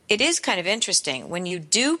 it is kind of interesting when you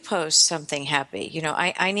do post something happy,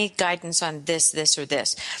 I need guidance on this, or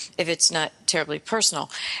this, if it's not terribly personal.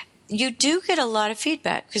 You do get a lot of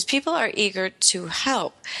feedback, because people are eager to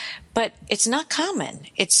help, but it's not common.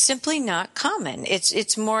 It's simply not common.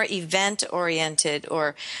 It's more event oriented,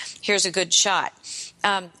 or here's a good shot.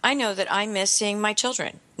 I know that I miss seeing my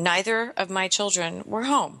children. Neither of my children were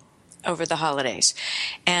home over the holidays,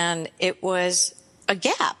 and it was a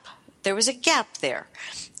gap. There was a gap there.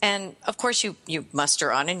 And of course you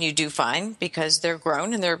muster on and you do fine, because they're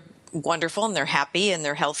grown and they're wonderful and they're happy and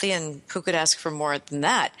they're healthy, and who could ask for more than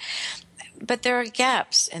that? But there are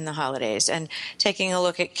gaps in the holidays. And taking a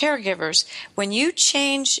look at caregivers, when you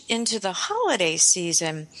change into the holiday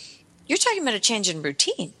season, you're talking about a change in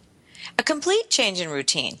routine, a complete change in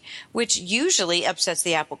routine, which usually upsets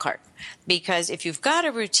the apple cart. Because if you've got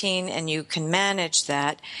a routine and you can manage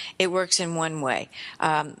that, it works in one way.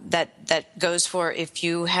 That goes for if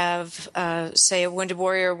you have, say, a wounded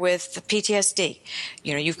warrior with PTSD.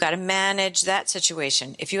 You've got to manage that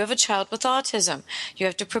situation. If you have a child with autism, you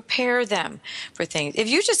have to prepare them for things. If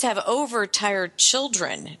you just have overtired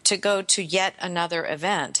children to go to yet another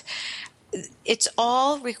event, it's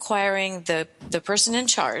all requiring the person in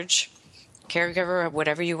charge caregiver, or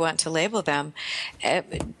whatever you want to label them,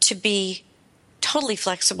 to be totally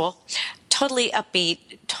flexible, totally upbeat,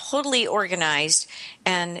 totally organized.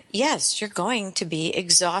 And yes, you're going to be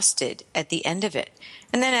exhausted at the end of it.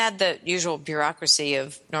 And then add the usual bureaucracy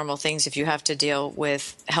of normal things if you have to deal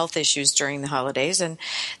with health issues during the holidays. And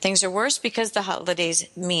things are worse because the holidays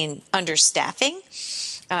mean understaffing.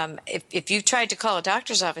 If you tried to call a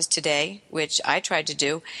doctor's office today, which I tried to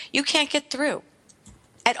do, you can't get through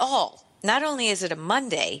at all. Not only is it a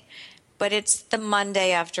Monday, but it's the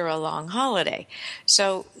Monday after a long holiday.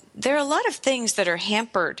 So there are a lot of things that are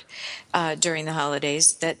hampered during the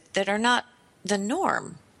holidays that are not the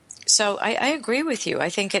norm. So I agree with you. I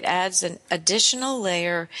think it adds an additional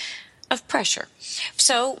layer of pressure.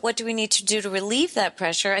 So what do we need to do to relieve that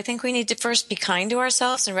pressure? I think we need to first be kind to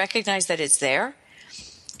ourselves and recognize that it's there.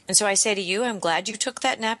 And so I say to you, I'm glad you took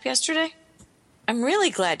that nap yesterday. I'm really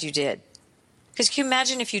glad you did. Because can you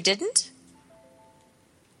imagine if you didn't?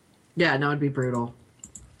 Yeah, no, it'd be brutal.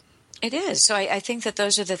 It is. So I think that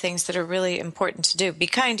those are the things that are really important to do. Be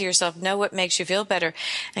kind to yourself, know what makes you feel better,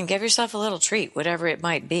 and give yourself a little treat, whatever it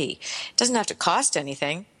might be. It doesn't have to cost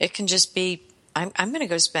anything. It can just be, I'm going to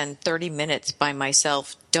go spend 30 minutes by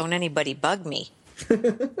myself. Don't anybody bug me.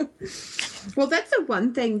 Well, that's the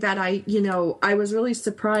one thing that I was really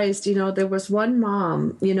surprised. There was one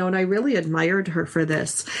mom, and I really admired her for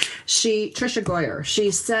this. Trisha Goyer,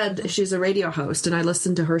 she said she's a radio host, and I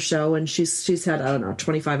listened to her show, and she's had,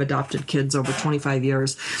 25 adopted kids over 25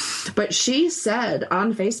 years. But she said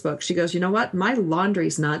on Facebook, she goes, you know what? My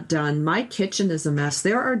laundry's not done. My kitchen is a mess.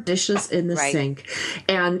 There are dishes in the sink.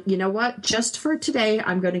 And you know what? Just for today,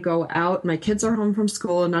 I'm going to go out. My kids are home from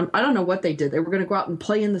school, and I don't know what they did. They were going to go out and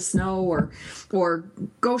play in the snow or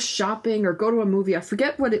go shopping or go to a movie. I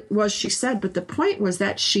forget what it was she said, but the point was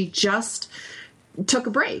that she just took a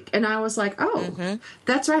break. And I was like,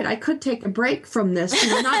 that's right. I could take a break from this.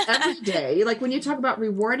 Not every day. Like when you talk about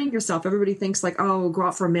rewarding yourself, everybody thinks like, oh, go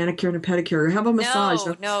out for a manicure and a pedicure or have a massage.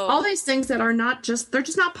 No. All these things that are they're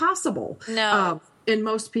just not possible. No. In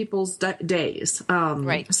most people's days.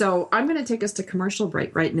 Right. So I'm going to take us to commercial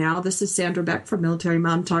break right now. This is Sandra Beck from Military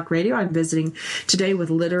Mom Talk Radio. I'm visiting today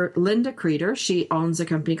with Linda Kreter. She owns a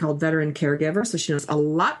company called Veteran Caregiver, so she knows a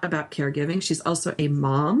lot about caregiving. She's also a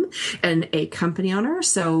mom and a company owner,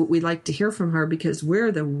 so we'd like to hear from her because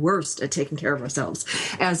we're the worst at taking care of ourselves,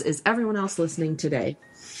 as is everyone else listening today.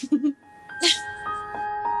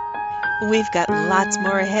 We've got lots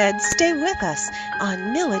more ahead. Stay with us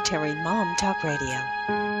on Military Mom Talk Radio.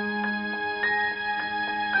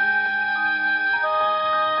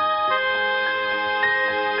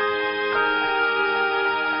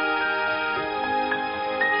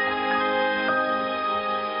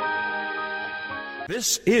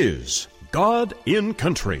 This is God in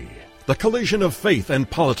Country, the collision of faith and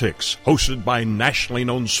politics, hosted by nationally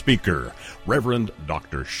known speaker, Reverend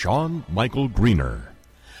Dr. Sean Michael Greener.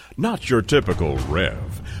 Not your typical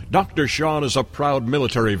Rev. Dr. Sean is a proud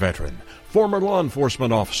military veteran, former law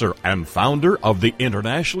enforcement officer, and founder of the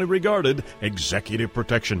internationally regarded Executive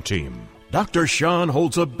Protection Team. Dr. Sean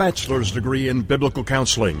holds a bachelor's degree in biblical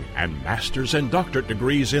counseling and master's and doctorate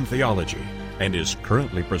degrees in theology, and is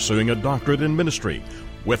currently pursuing a doctorate in ministry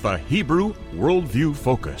with a Hebrew worldview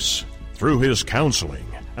focus. Through his counseling,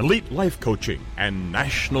 elite life coaching, and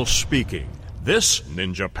national speaking, this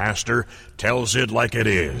ninja pastor tells it like it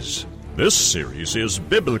is. This series is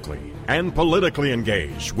biblically and politically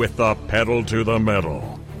engaged with the pedal to the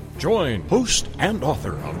metal. Join host and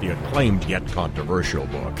author of the acclaimed yet controversial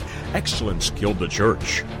book, Excellence Killed the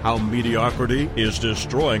Church, How Mediocrity is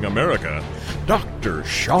Destroying America, Dr.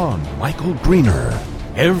 Sean Michael Greener.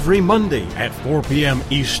 Every Monday at 4 p.m.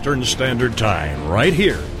 Eastern Standard Time, right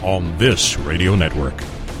here on this radio network.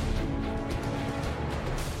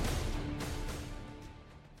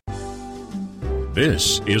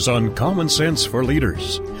 This is Uncommon Sense for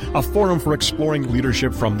Leaders, a forum for exploring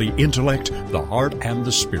leadership from the intellect, the heart, and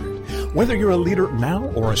the spirit. Whether you're a leader now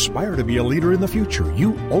or aspire to be a leader in the future,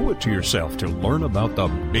 you owe it to yourself to learn about the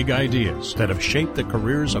big ideas that have shaped the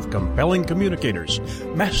careers of compelling communicators,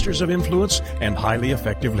 masters of influence, and highly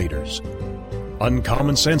effective leaders.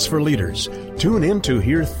 Uncommon Sense for Leaders. Tune in to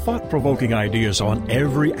hear thought-provoking ideas on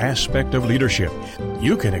every aspect of leadership.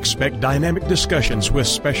 You can expect dynamic discussions with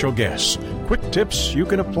special guests, quick tips you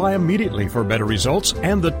can apply immediately for better results,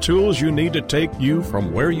 and the tools you need to take you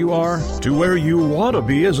from where you are to where you want to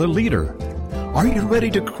be as a leader. Are you ready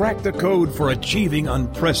to crack the code for achieving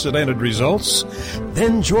unprecedented results?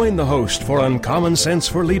 Then join the host for Uncommon Sense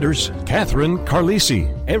for Leaders, Catherine Carlisi,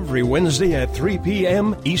 every Wednesday at 3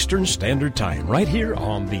 p.m. Eastern Standard Time, right here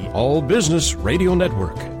on the All Business Radio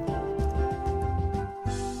Network.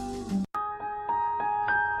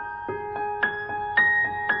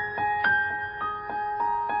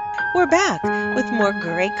 We're back with more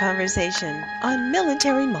great conversation on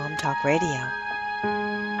Military Mom Talk Radio.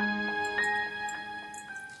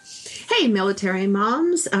 Hey, military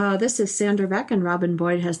moms. This is Sandra Beck, and Robin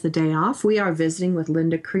Boyd has the day off. We are visiting with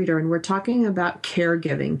Linda Kreter, and we're talking about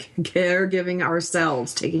caregiving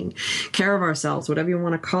ourselves, taking care of ourselves, whatever you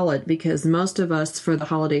want to call it, because most of us for the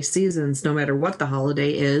holiday seasons, no matter what the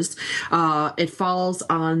holiday is, it falls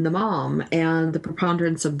on the mom, and the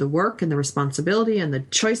preponderance of the work and the responsibility and the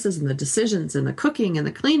choices and the decisions and the cooking and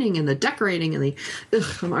the cleaning and the decorating and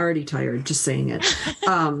I'm already tired just saying it.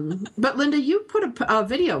 But Linda, you put a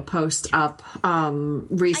video post up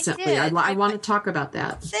recently. I want to talk about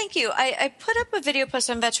that. Thank you. I put up a video post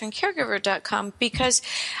on veterancaregiver.com because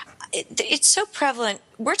it's so prevalent.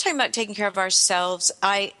 We're talking about taking care of ourselves.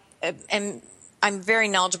 I'm very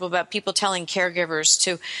knowledgeable about people telling caregivers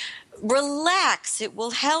to relax. It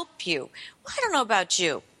will help you. Well, I don't know about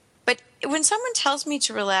you, but when someone tells me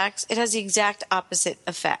to relax, it has the exact opposite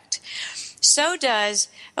effect. So does,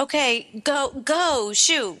 okay, go,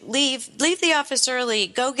 shoo, leave the office early,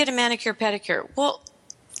 go get a manicure, pedicure. Well,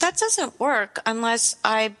 that doesn't work unless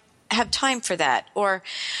I have time for that, or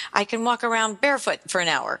I can walk around barefoot for an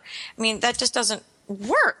hour. I mean, that just doesn't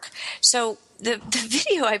work. So the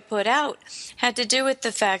video I put out had to do with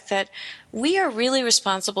the fact that we are really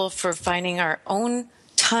responsible for finding our own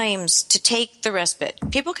times to take the respite.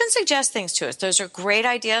 People can suggest things to us. Those are great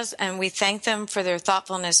ideas, and we thank them for their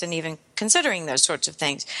thoughtfulness and even considering those sorts of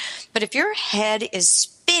things. But if your head is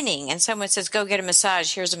spinning and someone says, go get a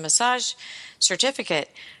massage, here's a massage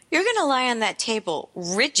certificate, you're going to lie on that table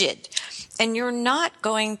rigid, and you're not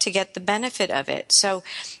going to get the benefit of it. So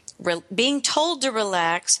being told to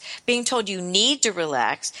relax, being told you need to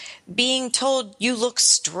relax, being told you look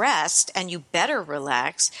stressed and you better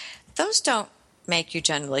relax, those don't make you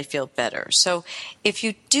generally feel better. So if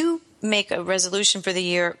you do make a resolution for the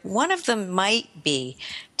year, one of them might be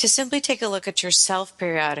to simply take a look at yourself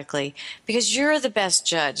periodically, because you're the best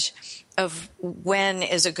judge of when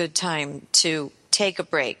is a good time to take a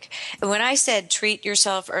break. And when I said treat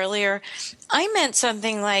yourself earlier, I meant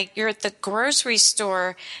something like you're at the grocery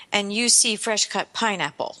store and you see fresh cut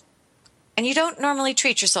pineapple, and you don't normally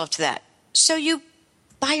treat yourself to that. So you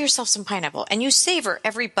buy yourself some pineapple and you savor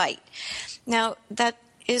every bite. Now, that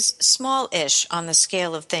is small-ish on the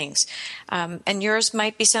scale of things, and yours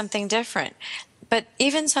might be something different. But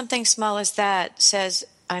even something small as that says,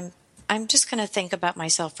 I'm just going to think about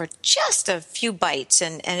myself for just a few bites,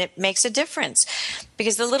 and it makes a difference,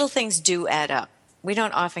 because the little things do add up. We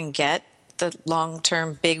don't often get the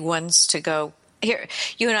long-term big ones to go, here,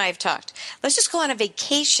 you and I have talked. Let's just go on a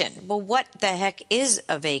vacation. Well, what the heck is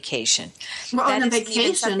a vacation? Well, on a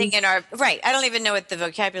vacation, something in our right. I don't even know what the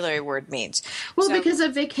vocabulary word means. Well, because a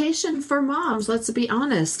vacation for moms, let's be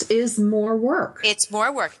honest, is more work. It's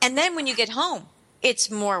more work, and then when you get home, it's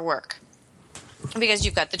more work, because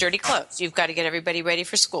you've got the dirty clothes. You've got to get everybody ready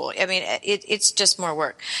for school. I mean, it's just more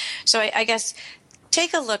work. So I guess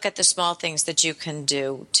take a look at the small things that you can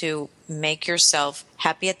do to make yourself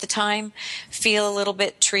happy at the time, feel a little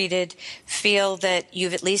bit treated, feel that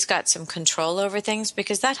you've at least got some control over things,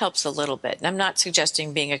 because that helps a little bit. And I'm not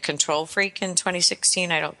suggesting being a control freak in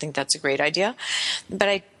 2016. I don't think that's a great idea. But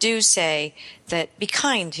I do say that be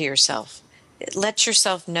kind to yourself. Let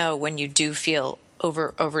yourself know when you do feel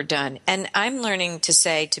overdone. And I'm learning to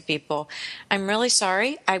say to people, I'm really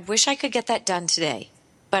sorry. I wish I could get that done today,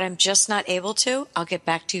 but I'm just not able to. I'll get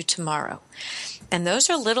back to you tomorrow. And those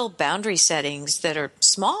are little boundary settings that are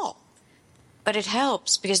small, but it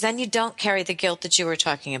helps, because then you don't carry the guilt that you were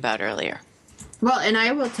talking about earlier. Well, and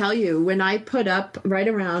I will tell you, when I put up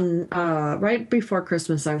right before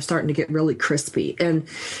Christmas, I was starting to get really crispy, and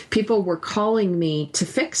people were calling me to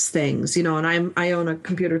fix things, and I own a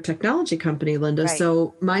computer technology company, Linda. Right.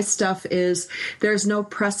 So my stuff there's no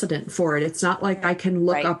precedent for it. It's not like I can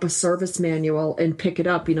look up a service manual and pick it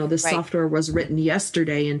up. This software was written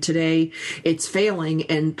yesterday and today it's failing,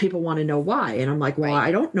 and people want to know why. And I'm like, well, I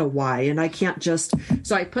don't know why. And I can't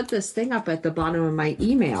so I put this thing up at the bottom of my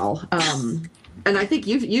email. And I think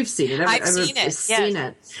you've seen it. I've seen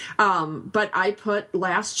it. But I put,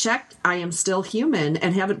 last checked, I am still human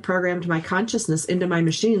and haven't programmed my consciousness into my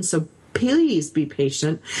machine. So please be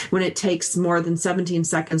patient when it takes more than 17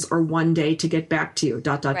 seconds or 1 day to get back to you. ...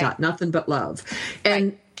 Nothing but love.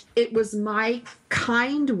 And it was my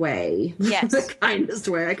kind way, the kindest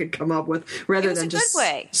way I could come up with, rather than just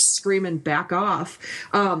screaming back off.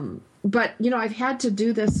 But, I've had to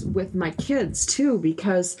do this with my kids, too,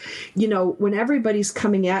 because, when everybody's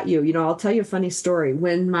coming at you, I'll tell you a funny story.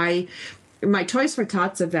 When my my Toys for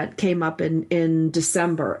Tots event came up in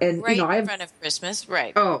December, and right in front of Christmas,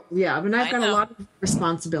 right? Oh yeah, I mean I've got a lot of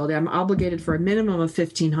responsibility. I'm obligated for a minimum of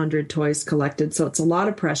 1,500 toys collected, so it's a lot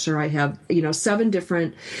of pressure. I have 7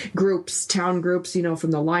 different groups, town groups,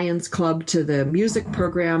 from the Lions Club to the music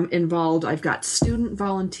program involved. I've got student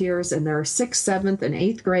volunteers, and they're 6th, 7th, and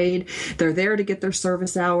 8th grade. They're there to get their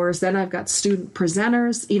service hours. Then I've got student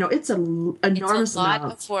presenters. It's an enormous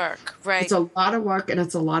amount of work, right? It's a lot of work, and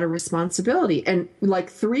it's a lot of responsibility. And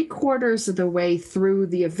like 3/4 of the way through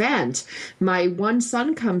the event, my one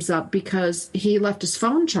son comes up because he left his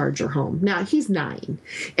phone charger home. Now he's 9,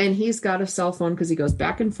 and he's got a cell phone because he goes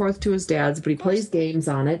back and forth to his dad's, but he plays games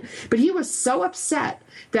on it. But he was so upset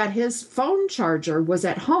that his phone charger was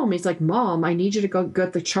at home. He's like, Mom, I need you to go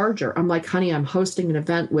get the charger. I'm like, honey, I'm hosting an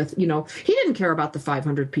event with, he didn't care about the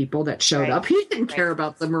 500 people that showed up. He didn't care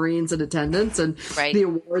about the Marines in attendance and the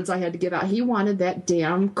awards I had to give out. He wanted that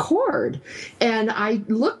damn cord. And I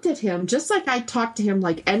looked at him just like I talked to him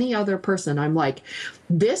like any other person. I'm like,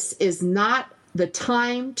 this is not the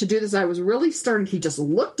time to do this. I was really stern. He just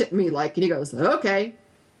looked at me and he goes, okay.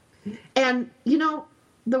 And,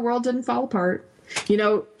 the world didn't fall apart. He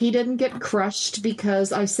didn't get crushed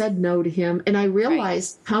because I said no to him. And I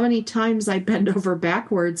realized how many times I bend over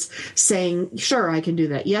backwards saying, sure, I can do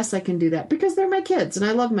that. Yes, I can do that. Because they're my kids and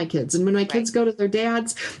I love my kids. And when my kids go to their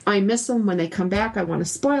dads, I miss them. When they come back, I want to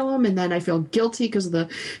spoil them. And then I feel guilty because of the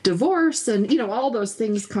divorce. And, all those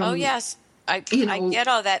things come. Oh, yes. I get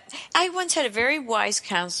all that. I once had a very wise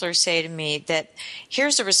counselor say to me that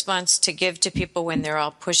here's a response to give to people when they're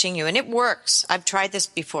all pushing you. And it works. I've tried this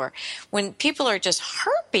before. When people are just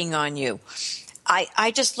harping on you,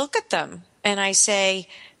 I just look at them and I say,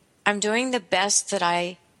 I'm doing the best that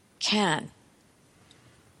I can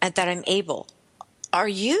and that I'm able. Are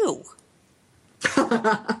you?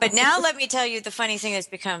 But now let me tell you the funny thing that's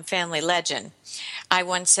become family legend. I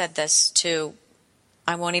once said this to,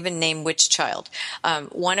 I won't even name which child,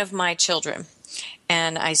 one of my children.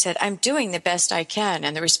 And I said, I'm doing the best I can.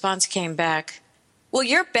 And the response came back, well,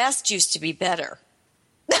 your best used to be better.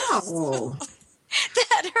 Oh.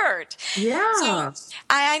 That hurt. Yeah. So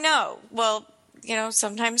I know. Well,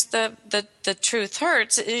 sometimes the truth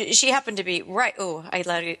hurts. She happened to be right. Oh, I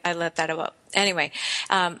let that out. Anyway,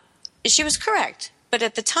 she was correct. But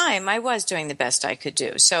at the time, I was doing the best I could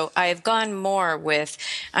do. So I have gone more with,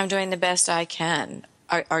 I'm doing the best I can.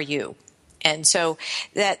 Are you? And so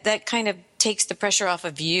that kind of takes the pressure off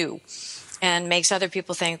of you and makes other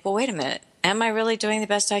people think, well, wait a minute. Am I really doing the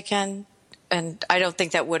best I can? And I don't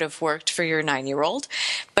think that would have worked for your 9-year-old,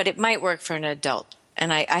 but it might work for an adult.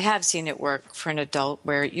 And I have seen it work for an adult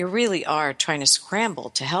where you really are trying to scramble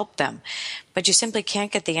to help them, but you simply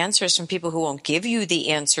can't get the answers from people who won't give you the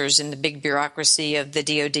answers in the big bureaucracy of the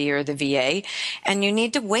DOD or the VA, and you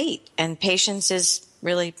need to wait, and patience is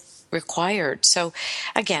really required. So,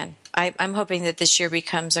 again, I'm hoping that this year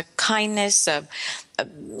becomes a kindness, of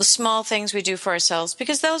small things we do for ourselves,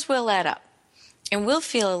 because those will add up, and we'll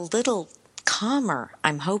feel a little calmer,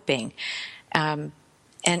 I'm hoping, and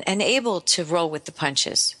able to roll with the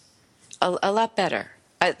punches a lot better.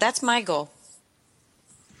 That's my goal.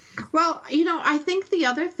 Well, I think the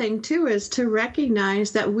other thing, too, is to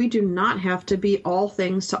recognize that we do not have to be all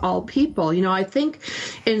things to all people. I think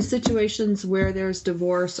in situations where there's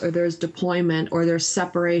divorce or there's deployment or there's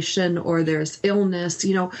separation or there's illness,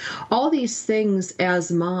 all these things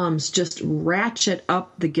as moms just ratchet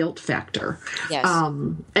up the guilt factor. Yes.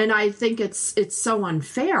 And I think it's so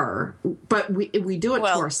unfair, but we do it to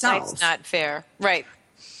ourselves. It's not fair. Right.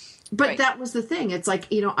 But that was the thing. It's like,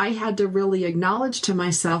 I had to really acknowledge to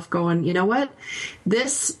myself going, you know what?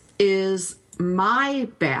 This is my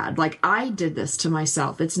bad. Like, I did this to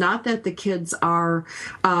myself. It's not that the kids are,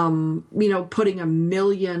 putting a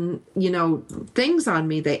million, things on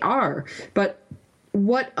me. They are. But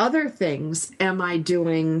what other things am I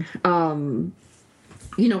doing?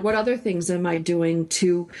 What other things am I doing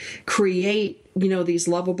to create these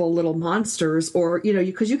lovable little monsters, or,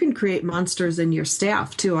 because you can create monsters in your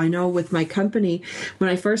staff too. I know with my company, when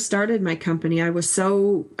I first started my company, I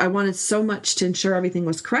wanted so much to ensure everything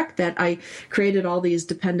was correct that I created all these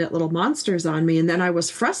dependent little monsters on me. And then I was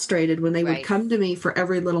frustrated when they would come to me for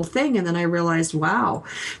every little thing. And then I realized, wow,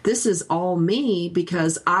 this is all me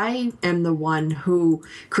because I am the one who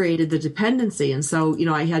created the dependency. And so,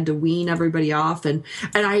 I had to wean everybody off, and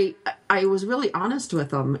I was really honest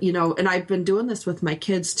with them, and I've been doing this with my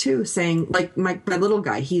kids too, saying, like, my little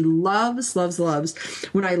guy, he loves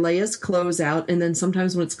when I lay his clothes out. And then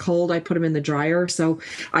sometimes when it's cold, I put him in the dryer so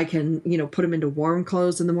I can, put him into warm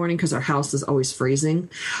clothes in the morning because our house is always freezing.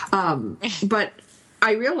 But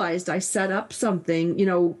I realized I set up something,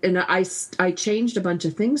 and I changed a bunch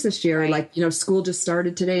of things this year. Right. Like, school just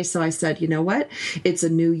started today. So I said, you know what? It's a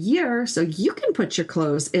new year. So you can put your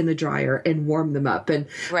clothes in the dryer and warm them up. And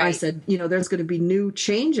Right. I said, there's going to be new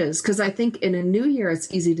changes, because I think in a new year,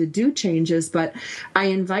 it's easy to do changes. But I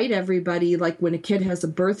invite everybody, like when a kid has a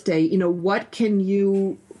birthday, what can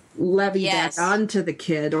you levy Yes. back onto the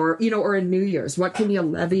kid, or in New Year's, what can you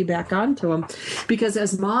levy back onto them? Because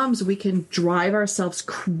as moms, we can drive ourselves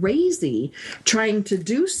crazy trying to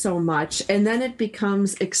do so much, and then it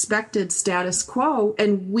becomes expected status quo.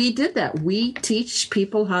 And we did that. We teach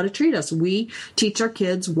people how to treat us. We teach our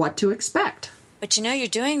kids what to expect. But you're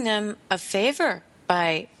doing them a favor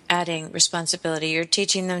by adding responsibility. You're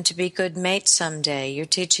teaching them to be good mates someday. You're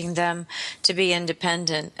teaching them to be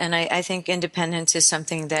independent. And I think independence is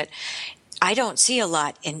something that I don't see a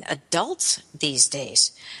lot in adults these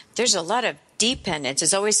days. There's a lot of dependence.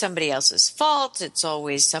 It's always somebody else's fault. It's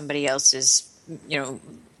always somebody else's,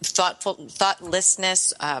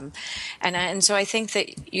 thoughtlessness. And so I think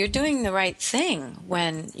that you're doing the right thing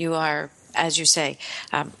when you are, as you say,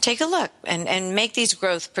 take a look and make these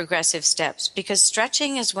growth progressive steps, because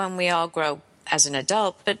stretching is when we all grow as an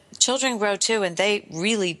adult, but children grow too, and they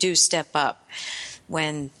really do step up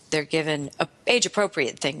when they're given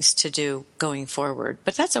age-appropriate things to do going forward.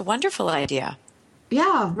 But that's a wonderful idea.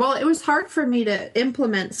 Yeah, well, it was hard for me to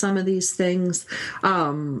implement some of these things,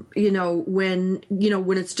 when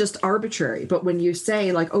it's just arbitrary. But when you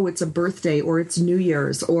say like, oh, it's a birthday, or it's New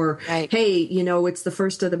Year's, or Right. hey, it's the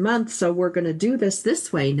first of the month, so we're going to do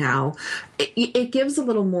this way now. It gives a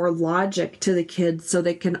little more logic to the kids so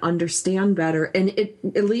they can understand better, and it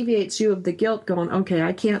alleviates you of the guilt going, okay,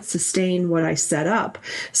 I can't sustain what I set up,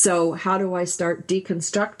 so how do I start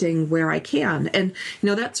deconstructing where I can? And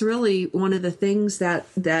that's really one of the things that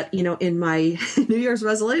in my New Year's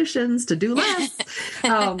resolutions to do less,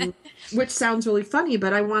 which sounds really funny,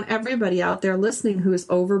 but I want everybody out there listening who is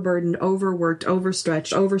overburdened, overworked,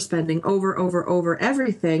 overstretched, overspending, over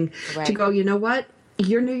everything, Right. to go, you know what?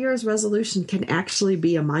 Your New Year's resolution can actually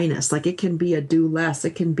be a minus. Like, it can be a do less.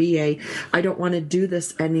 It can be I don't want to do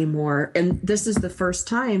this anymore. And this is the first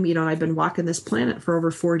time, I've been walking this planet for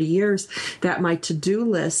over 40 years, that my to-do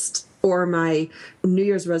list or my New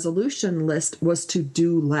Year's resolution list was to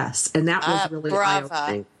do less. And that was really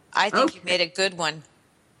eye-opening. I think you made a good one.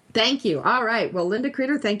 Thank you. All right. Well, Linda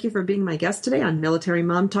Kreter, thank you for being my guest today on Military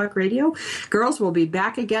Mom Talk Radio. Girls, we'll be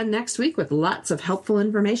back again next week with lots of helpful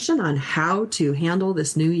information on how to handle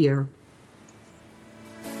this new year.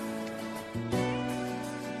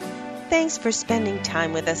 Thanks for spending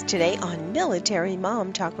time with us today on Military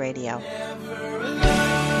Mom Talk Radio.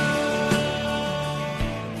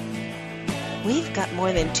 We've got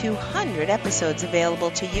more than 200 episodes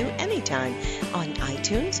available to you anytime on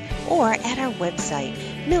iTunes or at our website,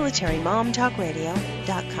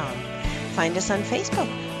 militarymomtalkradio.com. Find us on Facebook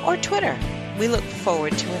or Twitter. We look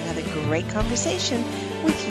forward to another great conversation